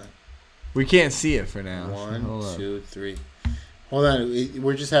one down. We can't see it for now. Hold One, up. 2, 3. Hold on.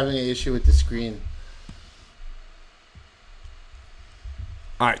 We're just having an issue with the screen.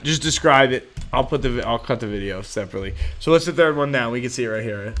 All right, just describe it. I'll cut the video separately. So what's the third one down? We can see it right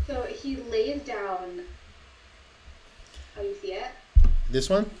here. Right? So he lays down. Oh, you see it?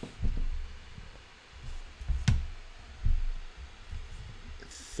 This one?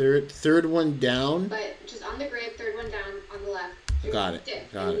 Third one down. But just on the grave, third one down on the left. Got it.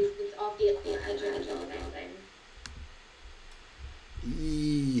 Got it. It's off the edge of the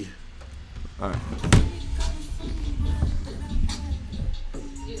thing. All right.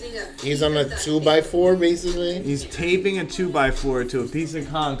 He's on a 2x4 basically. He's taping a 2x4 to a piece of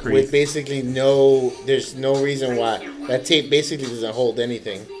concrete. With basically there's no reason why. That tape basically doesn't hold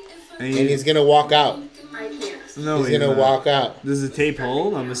anything. And he's gonna walk out. I can't. No, he's gonna walk out. Does the tape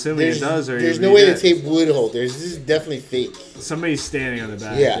hold? I'm assuming it does. Or there's no way the tape would hold. This is definitely fake. Somebody's standing on the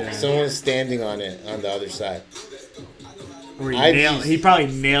back. Yeah, someone's standing on it on the other side. Or he probably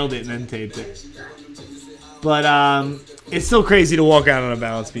nailed it and then taped it. But it's still crazy to walk out on a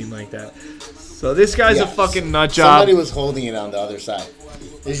balance beam like that. So this guy's a fucking nut job. Somebody was holding it on the other side.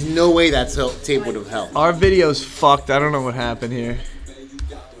 There's no way that tape would have held. Our video's fucked. I don't know what happened here.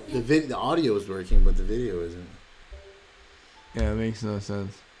 The audio is working, but the video isn't. Yeah, it makes no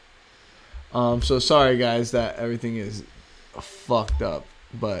sense. So sorry guys that everything is fucked up,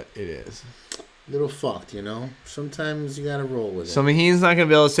 but it is. Little fucked, you know. Sometimes you gotta roll with it. So Maheen's not gonna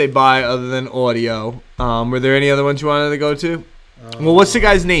be able to say bye other than audio. Were there any other ones you wanted to go to? Well, what's the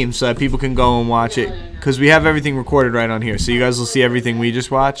guy's name so that people can go and watch it? Because we have everything recorded right on here, so you guys will see everything we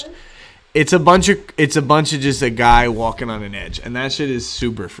just watched. It's a bunch of just a guy walking on an edge, and that shit is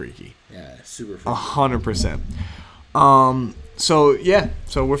super freaky. Yeah, super freaky. 100%. So yeah,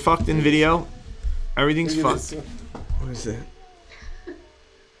 so we're fucked in video. Everything's fucked. What is that?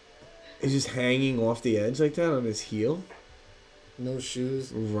 He's just hanging off the edge like that on his heel. No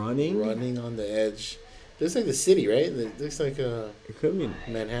shoes. Running on the edge. Looks like the city, right? It looks like it could be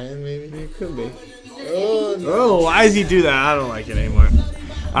Manhattan, maybe. It could be. Oh, no. Oh, why does he do that? I don't like it anymore.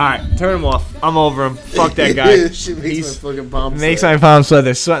 All right, turn him off. I'm over him. Fuck that guy. Shit makes my fucking palms makes sweat. my palms sweat.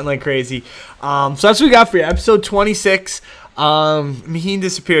 They're sweating like crazy. So that's what we got for you. Episode 26. Maheen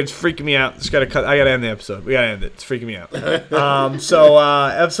disappeared. It's freaking me out. I gotta end the episode. We gotta end it. It's freaking me out. So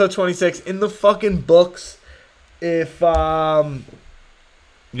episode 26 in the fucking books. If yeah,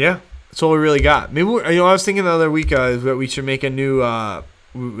 that's all we really got. Maybe I was thinking the other week that we should make a new.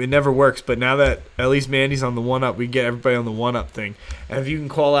 It never works, but now that at least Mandy's on the 1-up, we get everybody on the 1-up thing. And if you can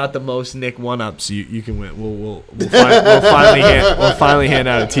call out the most Nick 1-ups, you can win. We'll finally hand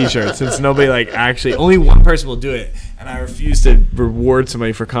out a T-shirt since nobody only one person will do it, and I refuse to reward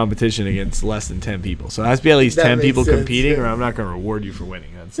somebody for competition against less than 10 people. So it has to be at least 10 people competing, or I'm not going to reward you for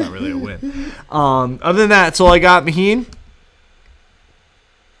winning. That's not really a win. Other than that, that's all I got. Maheen.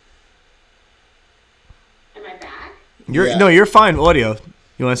 Am I back? No, you're fine. Audio.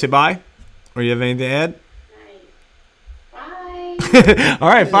 You want to say bye? Or you have anything to add? Bye. All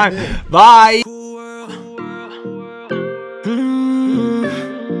right, fine. Bye.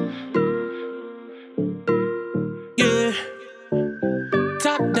 Yeah.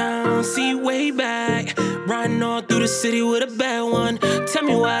 Top down, see way back. Riding all through the city with a bad one. Tell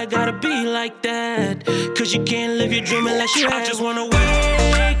me why I gotta be like that. Cause you can't live your dream unless you have. I just wanna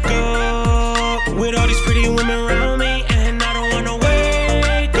wake up with all these pretty women around me. And I don't wanna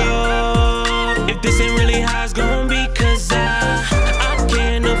wake up if this ain't really how it's gonna be. Cause I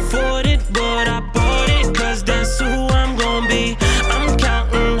can't afford it, but I bought it. Cause that's who I'm gonna be. I'm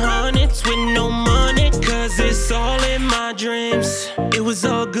counting hundreds with no money. Cause it's all in my dreams. It was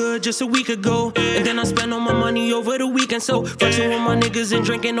all good just a week ago, and then I spent all my money over the weekend. So flexing with my niggas and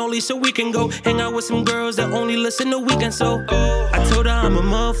drinking only so we can go hang out with some girls that only listen to Weekend. So I told her I'm a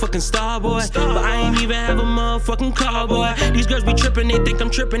motherfucking star boy, but I ain't even have a motherfucking car, boy. These girls be tripping, they think I'm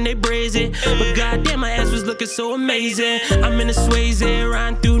tripping, they brazen, but goddamn my ass was looking so amazing. I'm in a Swayze,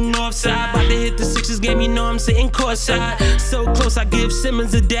 riding through Northside, about to hit the Sixers game, you know I'm sitting courtside. So close I give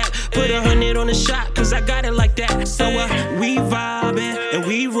Simmons a dap, put 100 on the shot, cause I got it like that. So we vibing and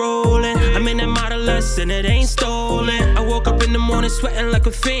we rolling. I'm in that Model S and it ain't stolen. I woke up in the morning sweating like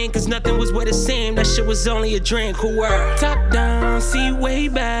a fiend, cause nothing was what it seemed. That shit was only a dream. Cool world. Top down, see way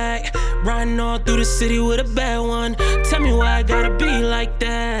back. Riding all through the city with a bad one. Tell me why I gotta be like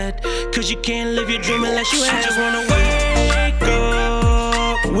that. Cause you can't live your dream unless you have. I just wanna wake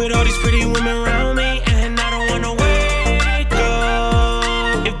up with all these pretty women around me. And I don't wanna wake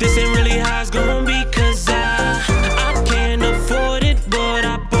up if this ain't really how it's gonna be. Cause I can't afford it, but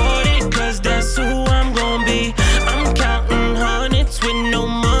I bought it. Cause that's who I'm gonna be. I'm counting hundreds with no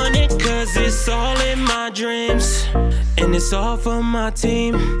money. Cause it's all in my dreams. And it's all for my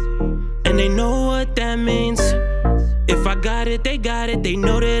team. And they know what that means. If I got it, they got it. They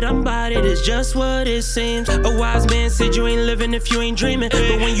know that I'm about it, it's just what it seems. A wise man said you ain't living if you ain't dreaming.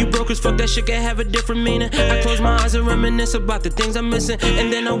 But when you broke as fuck, that shit can have a different meaning. I close my eyes and reminisce about the things I'm missing.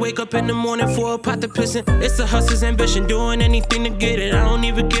 And then I wake up in the morning for a pot to pissin'. It's a hustler's ambition, doing anything to get it. I don't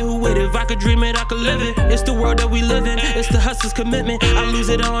even care who with it. If I could dream it, I could live it. It's the world that we live in, it's the hustler's commitment. I lose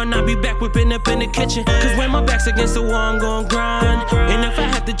it all and I'll be back whipping up in the kitchen. Cause when my back's against the wall, I'm gon' grind. And if I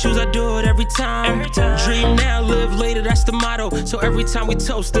have to choose, I do it every time. Dream now, live later, that's the motto. So every time we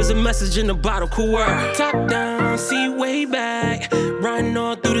toast, there's a message in the bottle. Cool world. Top down, see way back. Riding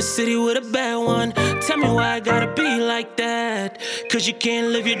all through the city with a bad one. Tell me why I gotta be like that. Cause you can't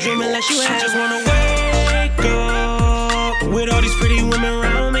live your dream unless you have. I just wanna wake up with all these pretty women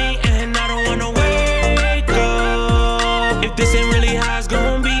around me. And I don't wanna wake up if this ain't really how it's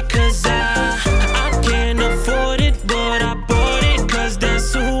gonna be. Cause I can't afford it, but I bought it. Cause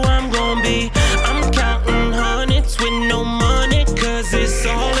that's who I'm gonna be. I'm counting hundreds with no money. Cause it's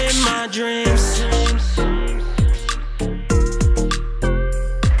all in my dreams.